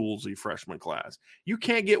very toolsy freshman class. You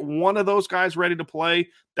can't get one of those guys ready to play.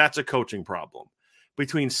 That's a coaching problem.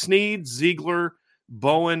 Between Sneed, Ziegler,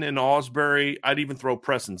 Bowen, and Osbury, I'd even throw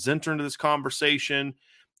Preston Zinter into this conversation.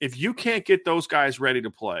 If you can't get those guys ready to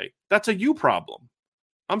play, that's a you problem.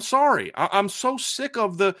 I'm sorry. I'm so sick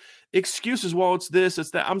of the excuses. Well, it's this,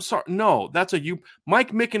 it's that. I'm sorry. No, that's a you.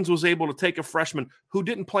 Mike Mickens was able to take a freshman who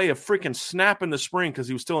didn't play a freaking snap in the spring because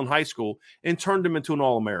he was still in high school and turned him into an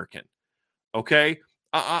All-American. Okay?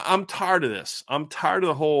 I'm tired of this. I'm tired of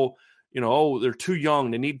the whole, they're too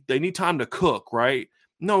young. They need time to cook, right?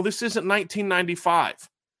 No, this isn't 1995.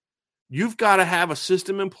 You've got to have a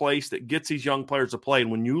system in place that gets these young players to play.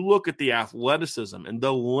 And when you look at the athleticism and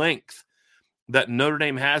the length that Notre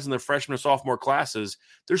Dame has in their freshman and sophomore classes,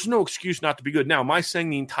 there's no excuse not to be good. Now, am I saying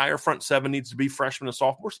the entire front seven needs to be freshmen and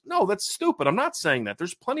sophomores? No, that's stupid. I'm not saying that.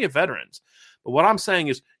 There's plenty of veterans. But what I'm saying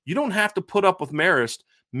is you don't have to put up with Marist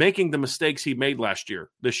making the mistakes he made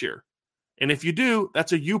this year. And if you do,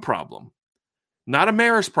 that's a you problem, not a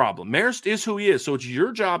Marist problem. Marist is who he is. So it's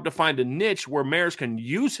your job to find a niche where Marist can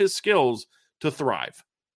use his skills to thrive.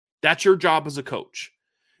 That's your job as a coach.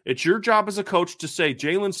 It's your job as a coach to say,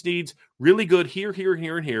 Jalen Sneed's really good here, here,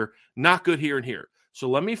 here, and here, not good here and here. So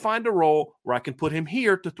let me find a role where I can put him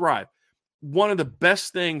here to thrive. One of the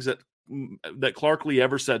best things that Clark Lee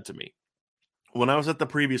ever said to me, when I was at the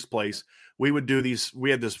previous place, we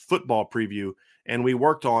had this football preview, and we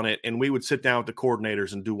worked on it, and we would sit down with the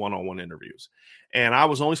coordinators and do one-on-one interviews. And I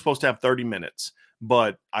was only supposed to have 30 minutes.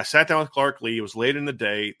 But I sat down with Clark Lee. It was late in the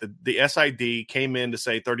day. The SID came in to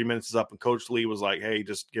say 30 minutes is up, and Coach Lee was like, hey,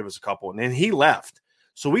 just give us a couple. And then he left.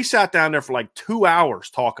 So we sat down there for like 2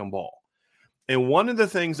 hours talking ball. And one of the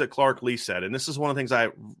things that Clark Lee said, and this is one of the things I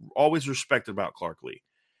always respected about Clark Lee,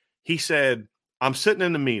 he said, I'm sitting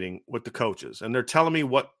in the meeting with the coaches, and they're telling me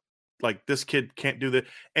what, like, this kid can't do that.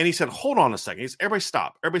 And he said, hold on a second. He said,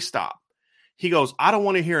 everybody stop. He goes, I don't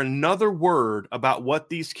want to hear another word about what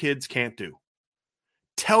these kids can't do.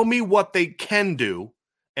 Tell me what they can do,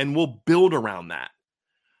 and we'll build around that.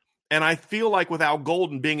 And I feel like with Al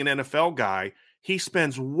Golden being an NFL guy, he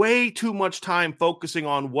spends way too much time focusing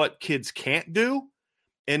on what kids can't do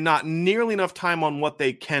and not nearly enough time on what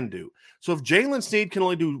they can do. So if Jalen Sneed can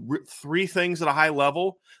only do 3 things at a high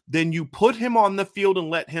level, then you put him on the field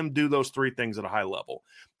and let him do those 3 things at a high level.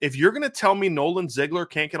 If you're going to tell me Nolan Ziegler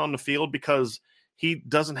can't get on the field because he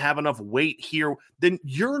doesn't have enough weight here, then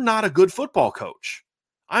you're not a good football coach.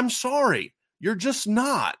 I'm sorry. You're just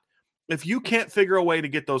not. If you can't figure a way to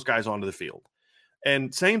get those guys onto the field.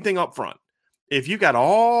 And same thing up front. If you got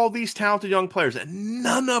all these talented young players and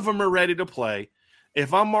none of them are ready to play,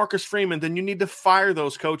 if I'm Marcus Freeman, then you need to fire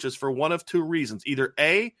those coaches for one of 2 reasons. Either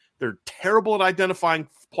A, they're terrible at identifying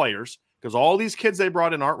players because all these kids they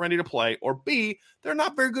brought in aren't ready to play, or B, they're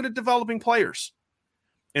not very good at developing players.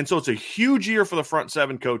 And so it's a huge year for the front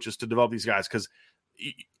 7 coaches to develop these guys, because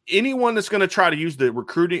anyone that's going to try to use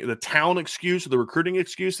the talent excuse or the recruiting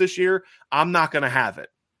excuse this year, I'm not going to have it.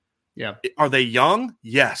 Yeah. Are they young?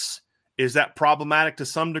 Yes. Is that problematic to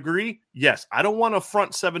some degree? Yes. I don't want a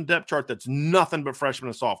front 7 depth chart that's nothing but freshmen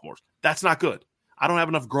and sophomores. That's not good. I don't have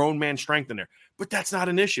enough grown man strength in there. But that's not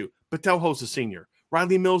an issue. Patelho's a senior.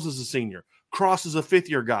 Riley Mills is a senior. Cross is a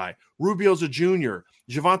 5th-year guy. Rubio's a junior.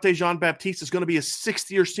 Javante Jean-Baptiste is going to be a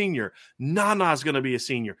 6th-year senior. Nana is going to be a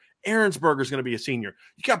senior. Aaronsberger is going to be a senior.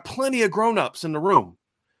 You got plenty of grown-ups in the room.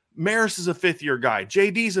 Maris is a 5th-year guy.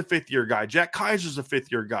 JD's a 5th-year guy. Jack Kaiser's a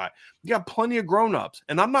 5th-year guy. You got plenty of grown-ups.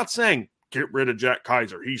 And I'm not saying get rid of Jack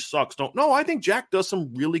Kaiser. He sucks. No, I think Jack does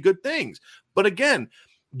some really good things. But again,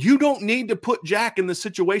 you don't need to put Jack in the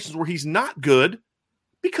situations where he's not good,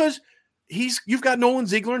 because you've got Nolan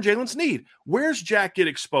Ziegler and Jalen Sneed. Where's Jack get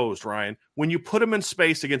exposed, Ryan? When you put him in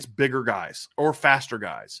space against bigger guys or faster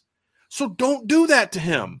guys. So don't do that to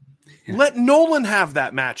him. Yeah. Let Nolan have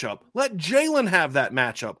that matchup. Let Jalen have that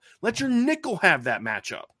matchup. Let your nickel have that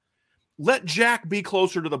matchup. Let Jack be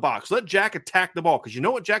closer to the box. Let Jack attack the ball, because you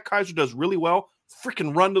know what Jack Kaiser does really well?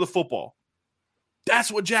 Freaking run to the football.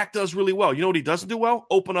 That's what Jack does really well. You know what he doesn't do well?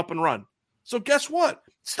 Open up and run. So guess what?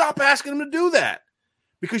 Stop asking him to do that,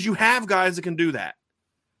 because you have guys that can do that.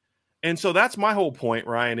 And so that's my whole point,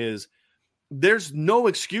 Ryan, is there's no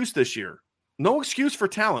excuse this year. No excuse for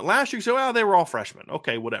talent. Last year you said, well, they were all freshmen.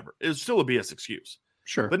 Okay, whatever. It's still a BS excuse.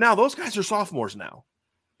 Sure. But now those guys are sophomores now.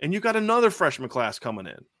 And you got another freshman class coming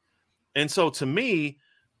in. And so to me,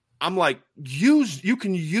 I'm like, you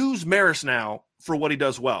can use Maris now for what he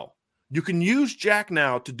does well. You can use Jack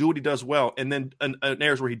now to do what he does well. And then in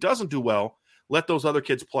areas where he doesn't do well, let those other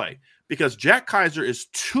kids play. Because Jack Kaiser is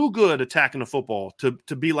too good attacking the football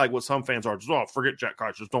to be like what some fans are. Just, oh, forget Jack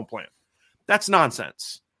Kaiser. Just don't play him. That's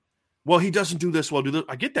nonsense. Well, he doesn't do this well.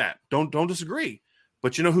 I get that. Don't disagree.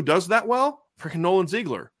 But you know who does that well? Freaking Nolan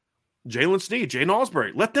Ziegler, Jalen Sneed, Jaden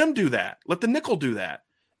Osbury. Let them do that. Let the nickel do that.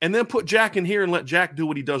 And then put Jack in here and let Jack do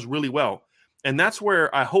what he does really well. And that's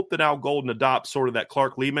where I hope that Al Golden adopts sort of that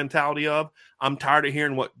Clark Lee mentality of, I'm tired of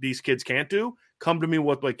hearing what these kids can't do. Come to me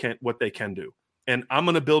what they can do. And I'm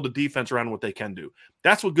going to build a defense around what they can do.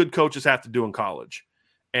 That's what good coaches have to do in college.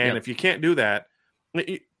 And if you can't do that, look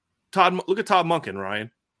at Todd Monken,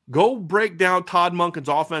 Ryan. Go break down Todd Monken's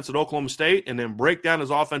offense at Oklahoma State and then break down his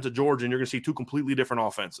offense at Georgia, and you're going to see two completely different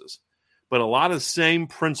offenses. But a lot of the same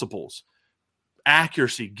principles,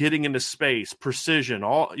 accuracy, getting into space, precision,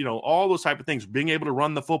 all those type of things, being able to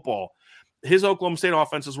run the football. His Oklahoma State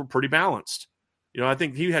offenses were pretty balanced. I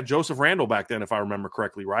think he had Joseph Randall back then, if I remember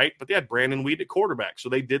correctly, right? But they had Brandon Weed at quarterback, so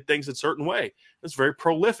they did things a certain way. It's very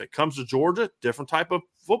prolific. Comes to Georgia, different type of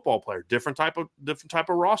football player, different type of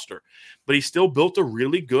roster. But he still built a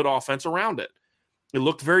really good offense around it. It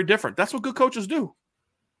looked very different. That's what good coaches do.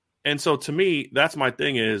 And so, to me, that's my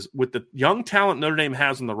thing is with the young talent Notre Dame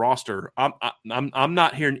has on the roster, I'm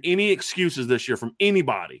not hearing any excuses this year from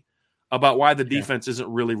anybody about why the defense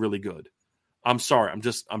isn't really, really good. I'm sorry. I'm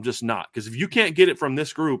just not. Because if you can't get it from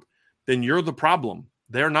this group, then you're the problem.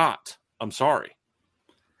 They're not. I'm sorry.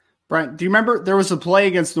 Brian, do you remember there was a play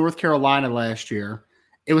against North Carolina last year?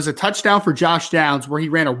 It was a touchdown for Josh Downs where he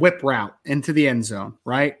ran a whip route into the end zone,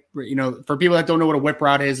 right? For people that don't know what a whip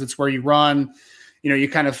route is, it's where you run, you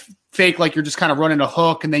kind of fake like you're just kind of running a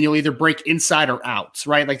hook, and then you'll either break inside or out,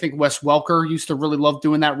 right? Like I think Wes Welker used to really love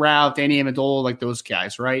doing that route, Danny Amendola, like those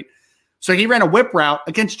guys, right? So he ran a whip route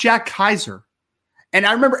against Jack Kaiser. And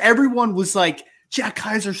I remember everyone was like, Jack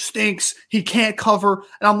Kaiser stinks. He can't cover.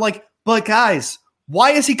 And I'm like, but guys,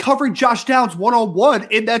 why is he covering Josh Downs one-on-one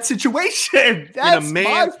in that situation? That's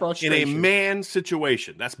my frustration. In a man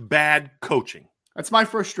situation. That's bad coaching. That's my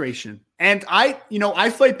frustration. And I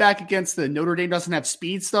fight back against the Notre Dame doesn't have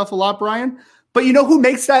speed stuff a lot, Brian. But who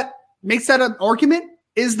makes that an argument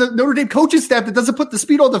is the Notre Dame coaching staff that doesn't put the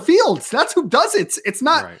speed on the field. That's who does it. It's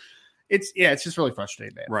not. Right. It's just really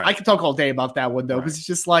frustrating, man. Right. I could talk all day about that one, though, because it's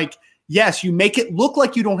just like, yes, you make it look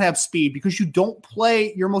like you don't have speed because you don't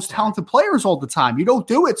play your most talented players all the time. You don't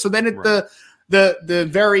do it. So then the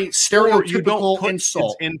very stereotypical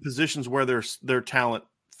insult in positions where their talent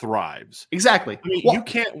thrives. Exactly. I mean, you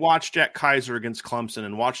can't watch Jack Kaiser against Clemson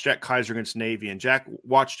and watch Jack Kaiser against Navy and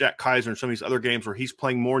watch Jack Kaiser in some of these other games where he's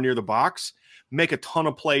playing more near the box, make a ton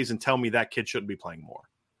of plays and tell me that kid shouldn't be playing more.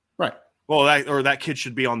 Right. Well, that kid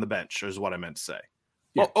should be on the bench is what I meant to say.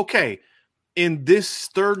 Yeah. Well, okay. In this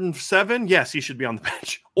 3rd and 7, yes, he should be on the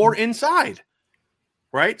bench or inside.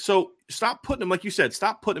 Right? So stop putting him, like you said,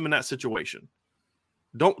 stop putting him in that situation.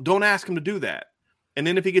 Don't ask him to do that. And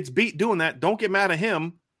then if he gets beat doing that, don't get mad at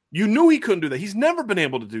him. You knew he couldn't do that. He's never been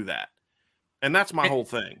able to do that. And that's my whole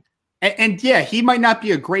thing. And yeah, he might not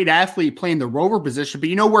be a great athlete playing the rover position, but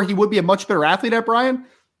you know where he would be a much better athlete at, Brian?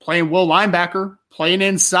 Playing will linebacker, playing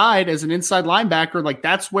inside as an inside linebacker. Like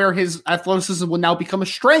that's where his athleticism will now become a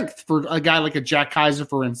strength for a guy like a Jack Kaiser,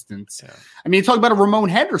 for instance. Yeah. I mean, you talk about a Ramon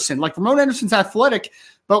Henderson. Like Ramon Henderson's athletic,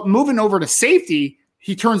 but moving over to safety,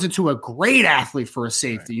 he turns into a great athlete for a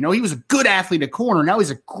safety. Right. He was a good athlete at corner. Now he's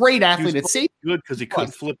a great athlete at safety. Good because he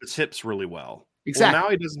couldn't flip his hips really well. Exactly. Well, now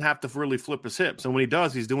he doesn't have to really flip his hips. And when he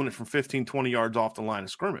does, he's doing it from 15, 20 yards off the line of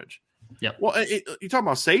scrimmage. Yeah. Well, you talk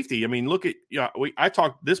about safety. I mean, look at I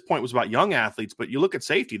talked. This point was about young athletes, but you look at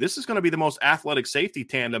safety. This is going to be the most athletic safety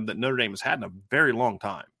tandem that Notre Dame has had in a very long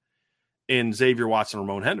time. In Xavier Watson, and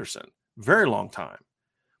Ramon Henderson, very long time.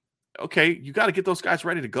 Okay, you got to get those guys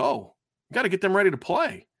ready to go. You got to get them ready to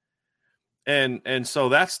play. And so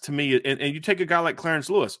that's to me. And you take a guy like Clarence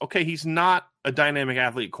Lewis. Okay, he's not a dynamic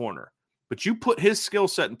athlete corner, but you put his skill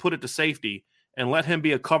set and put it to safety and let him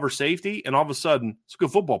be a cover safety, and all of a sudden, it's a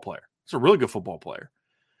good football player. It's a really good football player.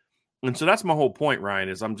 And so that's my whole point, Ryan,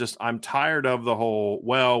 is I'm tired of the whole,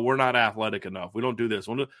 well, we're not athletic enough. We don't do this.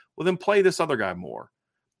 Well, then play this other guy more.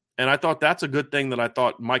 And I thought that's a good thing that I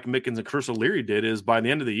thought Mike Mickens and Chris O'Leary did is by the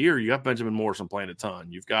end of the year, you got Benjamin Morrison playing a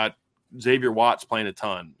ton. You've got Xavier Watts playing a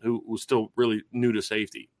ton, who was still really new to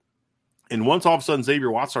safety. And once all of a sudden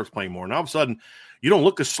Xavier Watts starts playing more, and all of a sudden you don't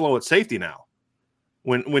look as slow at safety now.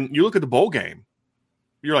 When you look at the bowl game,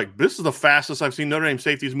 you're like, this is the fastest I've seen Notre Dame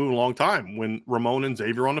safeties move in a long time when Ramon and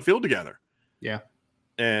Xavier are on the field together. Yeah.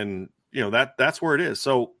 And, that's where it is.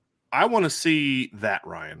 So I want to see that,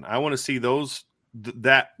 Ryan. I want to see those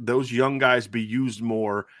young guys be used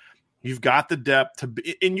more. You've got the depth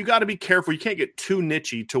and you got to be careful. You can't get too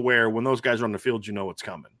nichey to where when those guys are on the field, you know what's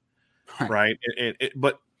coming. Right.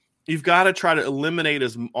 But you've got to try to eliminate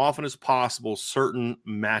as often as possible certain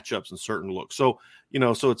matchups and certain looks. So,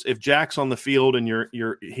 so it's if Jack's on the field and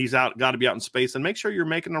he's got to be out in space, then make sure you're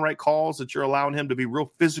making the right calls, that you're allowing him to be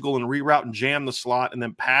real physical and reroute and jam the slot and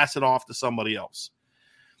then pass it off to somebody else.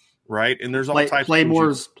 right? And there's all types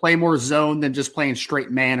of play more zone than just playing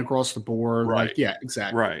straight man across the board. Right. Like, yeah,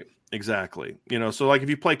 exactly. Right. Exactly. So like if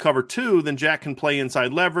you play cover 2, then Jack can play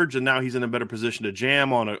inside leverage, and now he's in a better position to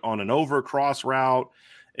jam on an over cross route.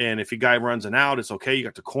 And if a guy runs an out, it's okay. You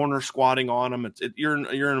got the corner squatting on him. You're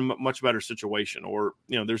in a much better situation. Or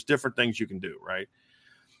there's different things you can do, right?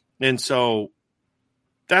 And so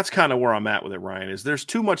that's kind of where I'm at with it, Ryan. Is there's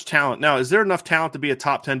too much talent now? Is there enough talent to be a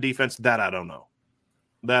top 10 defense? That I don't know.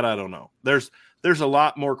 There's a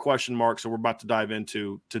lot more question marks that we're about to dive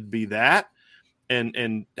into to be that.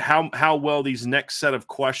 And how well these next set of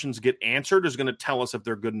questions get answered is going to tell us if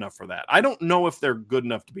they're good enough for that. I don't know if they're good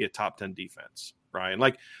enough to be a top 10 defense, Ryan.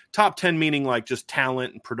 Like top 10 meaning like just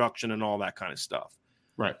talent and production and all that kind of stuff.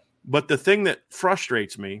 Right. But the thing that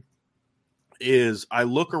frustrates me is I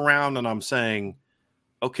look around and I'm saying,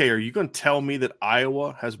 okay, are you going to tell me that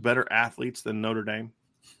Iowa has better athletes than Notre Dame?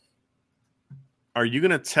 Are you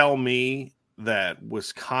going to tell me that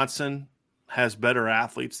Wisconsin has better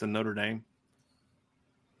athletes than Notre Dame?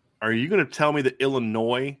 Are you going to tell me that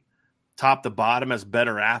Illinois, top to bottom, has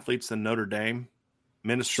better athletes than Notre Dame?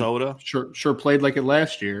 Minnesota? Sure played like it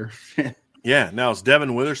last year. Yeah. Now, is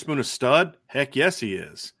Devin Witherspoon a stud? Heck yes, he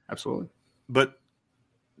is. Absolutely. But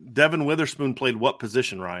Devin Witherspoon played what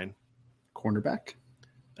position, Ryan? Cornerback.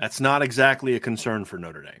 That's not exactly a concern for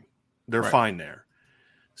Notre Dame. They're fine there.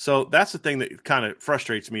 So that's the thing that kind of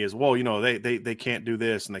frustrates me is, well, they can't do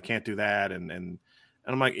this and they can't do that. And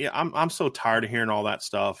I'm like, yeah, I'm so tired of hearing all that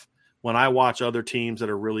stuff. When I watch other teams that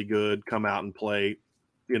are really good come out and play,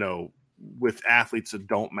 with athletes that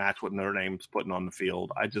don't match what Notre Dame's putting on the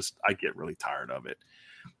field, I get really tired of it.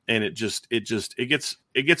 And it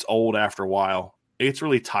gets old after a while. It gets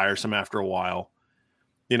really tiresome after a while,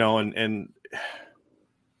 and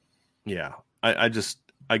yeah,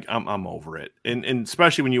 I'm over it. And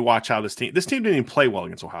especially when you watch how this team didn't even play well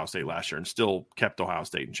against Ohio State last year and still kept Ohio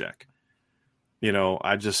State in check.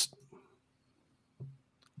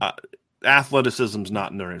 Athleticism's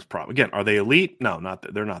not Notre Dame's problem. Again, are they elite? No,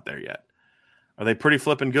 they're not there yet. Are they pretty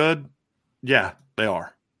flipping good? Yeah, they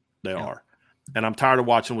are. They are. And I'm tired of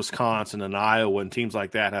watching Wisconsin and Iowa and teams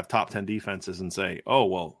like that have top 10 defenses and say, oh,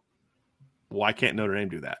 well, why can't Notre Dame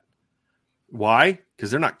do that? Why? Because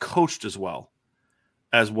they're not coached as well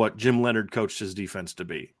as what Jim Leonard coached his defense to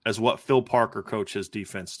be, as what Phil Parker coached his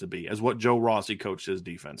defense to be, as what Joe Rossi coached his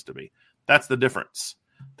defense to be. That's the difference.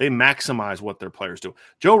 They maximize what their players do.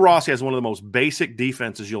 Joe Rossi has one of the most basic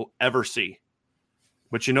defenses you'll ever see.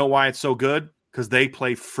 But you know why it's so good? Because they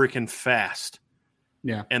play freaking fast.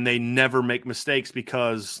 Yeah. And they never make mistakes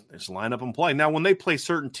because they just line up and play. Now, when they play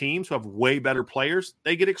certain teams who have way better players,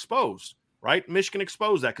 they get exposed, right? Michigan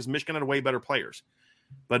exposed that because Michigan had way better players.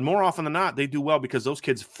 But more often than not, they do well because those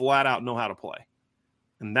kids flat out know how to play.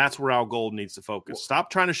 And that's where Al Gold needs to focus. Stop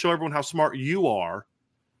trying to show everyone how smart you are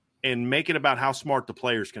and make it about how smart the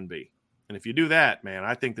players can be. And if you do that, man,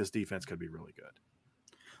 I think this defense could be really good.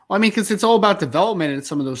 Well, I mean, because it's all about development in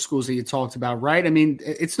some of those schools that you talked about, right? I mean,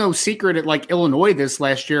 it's no secret at like Illinois this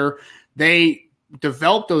last year, they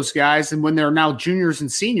developed those guys, and when they're now juniors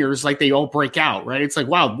and seniors, like they all break out, right? It's like,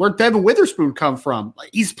 wow, where'd Devin Witherspoon come from? Like,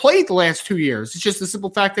 he's played the last 2 years. It's just the simple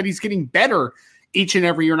fact that he's getting better each and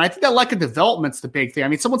every year. And I think that lack of development's the big thing. I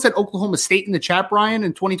mean, someone said Oklahoma State in the chat, Brian,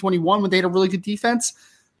 in 2021 when they had a really good defense.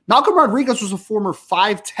 Malcolm Rodriguez was a former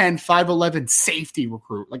 5'10", 5'11" safety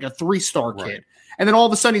recruit, like a 3-star kid. And then all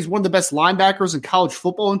of a sudden, he's one of the best linebackers in college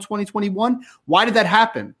football in 2021. Why did that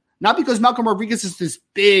happen? Not because Malcolm Rodriguez is this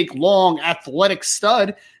big, long, athletic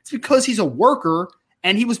stud. It's because he's a worker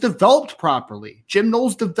and he was developed properly. Jim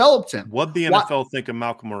Knowles developed him. What'd the NFL think of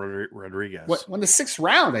Malcolm Rodriguez? Won the 6th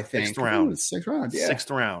round, I think. 6th round. 6th round, yeah.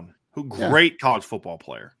 6th round. Great college football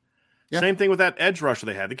player. Yeah. Same thing with that edge rusher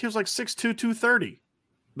they had. The kid was like 6'2", 230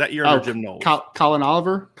 that year under Jim Knowles. Colin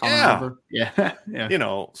Oliver? Oliver. Yeah.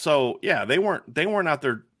 So, yeah, they weren't out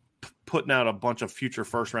there putting out a bunch of future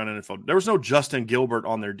first-round NFL. There was no Justin Gilbert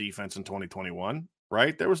on their defense in 2021,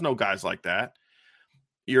 right? There was no guys like that.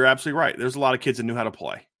 You're absolutely right. There's a lot of kids that knew how to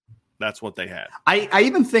play. That's what they had. I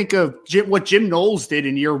even think of what Jim Knowles did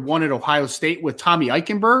in year 1 at Ohio State with Tommy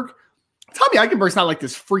Eichenberg. Tommy Eichenberg's not like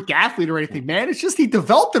this freak athlete or anything, man. It's just he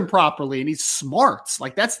developed him properly and he's smart.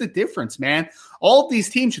 Like, that's the difference, man. All of these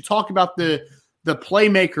teams, you talk about the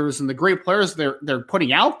playmakers and the great players they're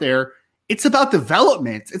putting out there. It's about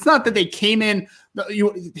development. It's not that they came in.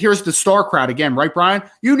 Here's the star crowd again, right, Brian?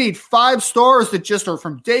 You need 5 stars that just are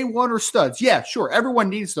from day one or studs. Yeah, sure. Everyone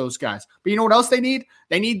needs those guys. But you know what else they need?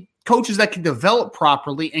 They need coaches that can develop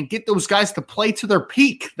properly and get those guys to play to their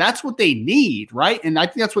peak. That's what they need, right? And I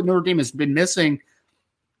think that's what Notre Dame has been missing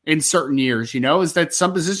in certain years, is that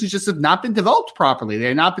some positions just have not been developed properly. They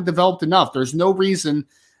have not been developed enough. There's no reason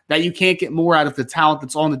that you can't get more out of the talent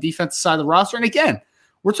that's on the defensive side of the roster. And again,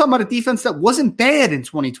 we're talking about a defense that wasn't bad in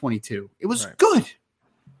 2022. It was good,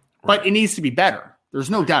 but it needs to be better. There's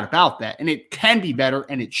no doubt about that. And it can be better,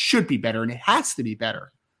 and it should be better, and it has to be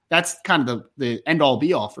better. That's kind of the end-all,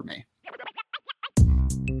 be-all for me.